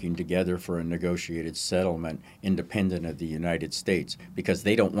been working together for a negotiated settlement independent of the United States because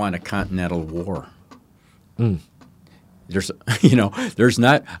they don't want a continental war. There's, there's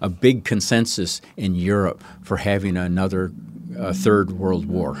not a big consensus in Europe for having another third world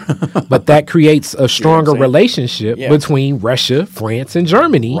war. But that creates a stronger saying? relationship Yeah. between Russia, France, and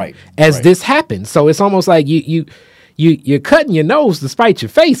Germany Right, as right. this happens. So it's almost like you're cutting your nose to spite your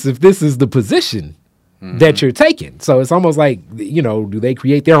face if this is the position that you're taking. So it's almost like, do they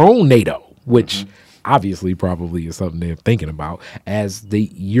create their own NATO, which obviously probably is something they're thinking about as the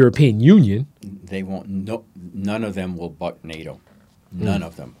European Union. They won't. No, none of them will buck NATO. None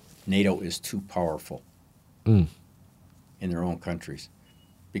of them. NATO is too powerful in their own countries,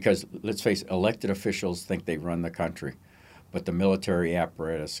 because let's face it, elected officials think they run the country, but the military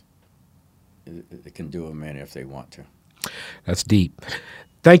apparatus can do them in if they want to. That's deep.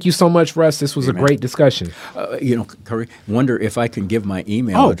 Thank you so much, Russ. This was a great discussion. Curry, wonder if I can give my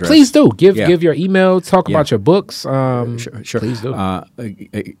email address. Please do. Give Yeah. your email. Talk about your books. Sure. Please do. I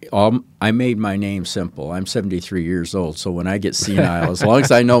made my name simple. I'm 73 years old, so when I get senile, as long as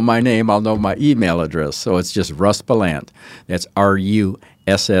I know my name, I'll know my email address. So it's just Russ Ballant. That's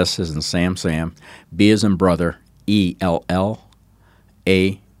RUSS as in Sam, B as in brother, ELL,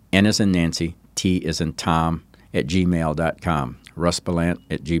 N as in Nancy, T as in Tom, at gmail.com.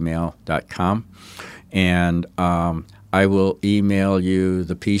 russballant@gmail.com. And I will email you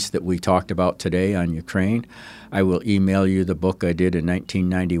the piece that we talked about today on Ukraine. I will email you the book I did in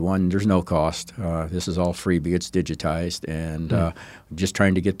 1991. There's no cost. This is all freebie. It's digitized. And just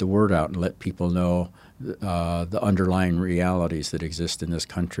trying to get the word out and let people know the underlying realities that exist in this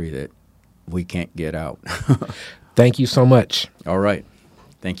country that we can't get out. Thank you so much. All right.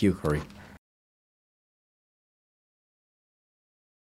 Thank you, Corey.